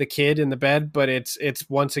to the kid in the bed, but it's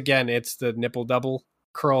once again it's the nipple double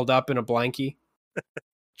curled up in a blankie.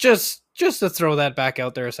 just to throw that back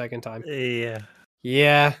out there a second time. Yeah.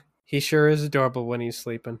 Yeah, he sure is adorable when he's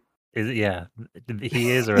sleeping. Yeah, he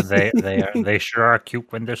is, or they are. They sure are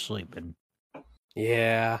cute when they're sleeping.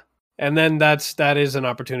 Yeah. And then that is an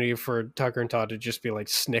opportunity for Tucker and Todd to just be like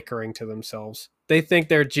snickering to themselves. They think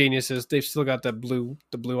they're geniuses. They've still got the blue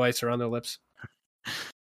ice around their lips.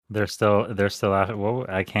 They're still laughing. What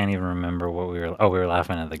I can't even remember what we were. Oh, we were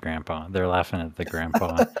laughing at the grandpa. They're laughing at the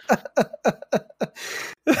grandpa.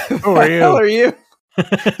 Who are you? Hell are you?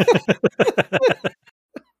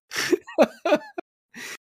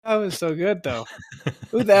 That was so good, though.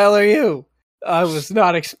 Who the hell are you? I was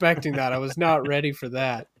not expecting that. I was not ready for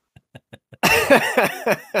that.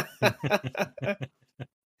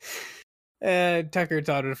 And Tucker and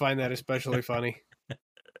Todd would find that especially funny.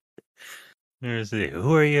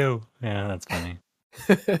 Who are you? Yeah, that's funny.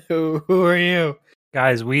 Who are you?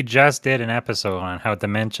 Guys, we just did an episode on how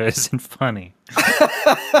dementia isn't funny.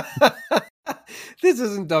 This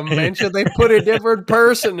isn't dementia. They put a different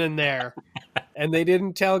person in there. And they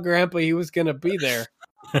didn't tell Grandpa he was going to be there.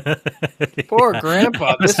 Poor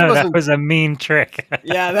Grandpa. That was a mean trick.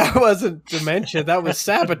 Yeah, that wasn't dementia. That was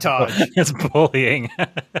sabotage. It's bullying.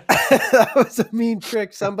 That was a mean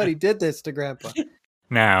trick. Somebody did this to Grandpa.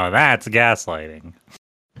 Now that's gaslighting.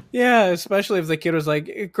 Yeah, especially if the kid was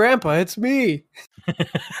like, "Grandpa, it's me."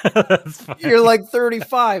 That's funny. You're like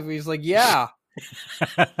 35. He's like, "Yeah,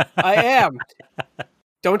 I am.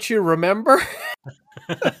 Don't you remember?"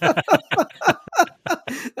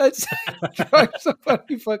 That's drives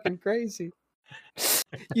somebody fucking crazy.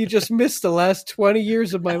 You just missed the last 20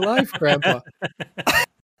 years of my life, Grandpa.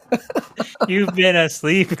 You've been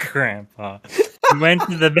asleep, Grandpa. You went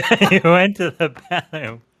to the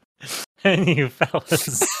bathroom and you fell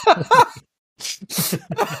asleep.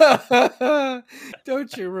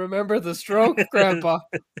 Don't you remember the stroke, Grandpa?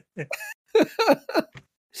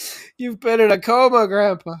 You've been in a coma,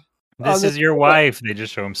 Grandpa. This is your wife. They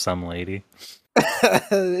just show him some lady.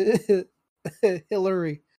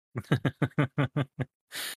 Hillary.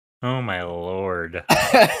 Oh my lord.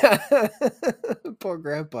 Poor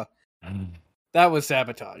Grandpa. That was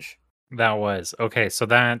sabotage. That was okay. So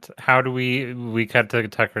how do we cut to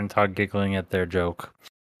Tucker and Todd giggling at their joke?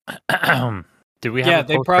 Did we have? Yeah,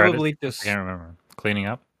 they probably just. I can't remember. Cleaning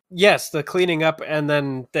up. Yes, the cleaning up, and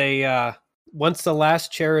then they once the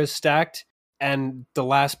last chair is stacked and the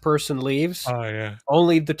last person leaves. Oh yeah.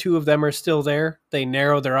 Only the two of them are still there. They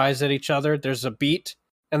narrow their eyes at each other. There's a beat,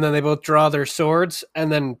 and then they both draw their swords,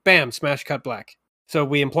 and then bam, smash cut black. So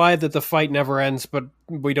we implied that the fight never ends, but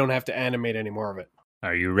we don't have to animate any more of it.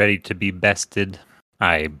 Are you ready to be bested?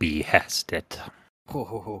 I behest it.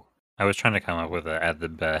 Ho. I was trying to come up with at the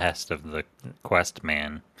behest of the quest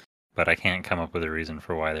man, but I can't come up with a reason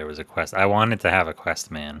for why there was a quest. I wanted to have a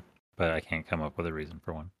quest man, but I can't come up with a reason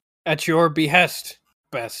for one. At your behest,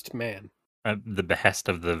 best man. The behest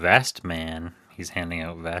of the vest man. He's handing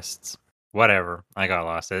out vests. Whatever. I got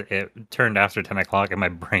lost. It turned after 10 o'clock and my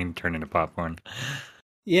brain turned into popcorn.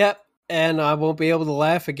 Yep, and I won't be able to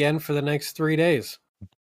laugh again for the next 3 days.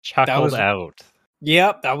 Chuckled out.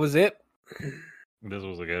 Yep, that was it. This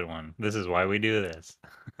was a good one. This is why we do this.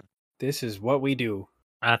 This is what we do.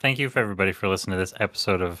 Thank you for everybody for listening to this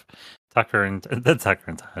episode of the Tucker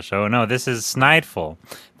and Tosh Show. No, this is Snideful.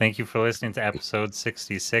 Thank you for listening to episode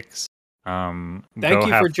 66. Thank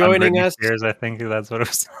you for joining us. Spears, I think that's what it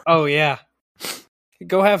was. Oh yeah,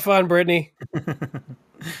 go have fun, Brittany.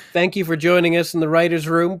 Thank you for joining us in the writers'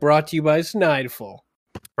 room. Brought to you by Snideful.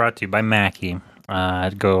 Brought to you by Mackie.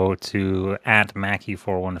 Go to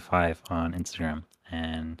 @Mackie415 on Instagram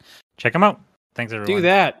and check them out. Thanks, everyone. Do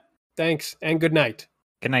that. Thanks, and good night.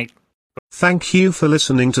 Good night. Thank you for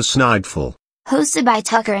listening to Snideful. Hosted by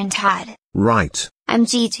Tucker and Todd. Right. I'm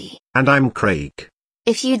Gigi. And I'm Craig.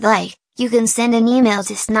 If you'd like, you can send an email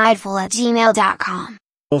to snideful@gmail.com.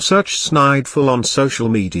 Or search Snideful on social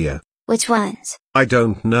media. Which ones? I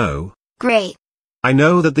don't know. Great. I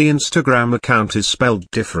know that the Instagram account is spelled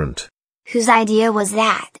different. Whose idea was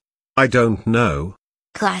that? I don't know.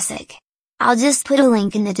 Classic. I'll just put a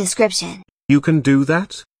link in the description. You can do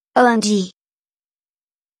that? OMG.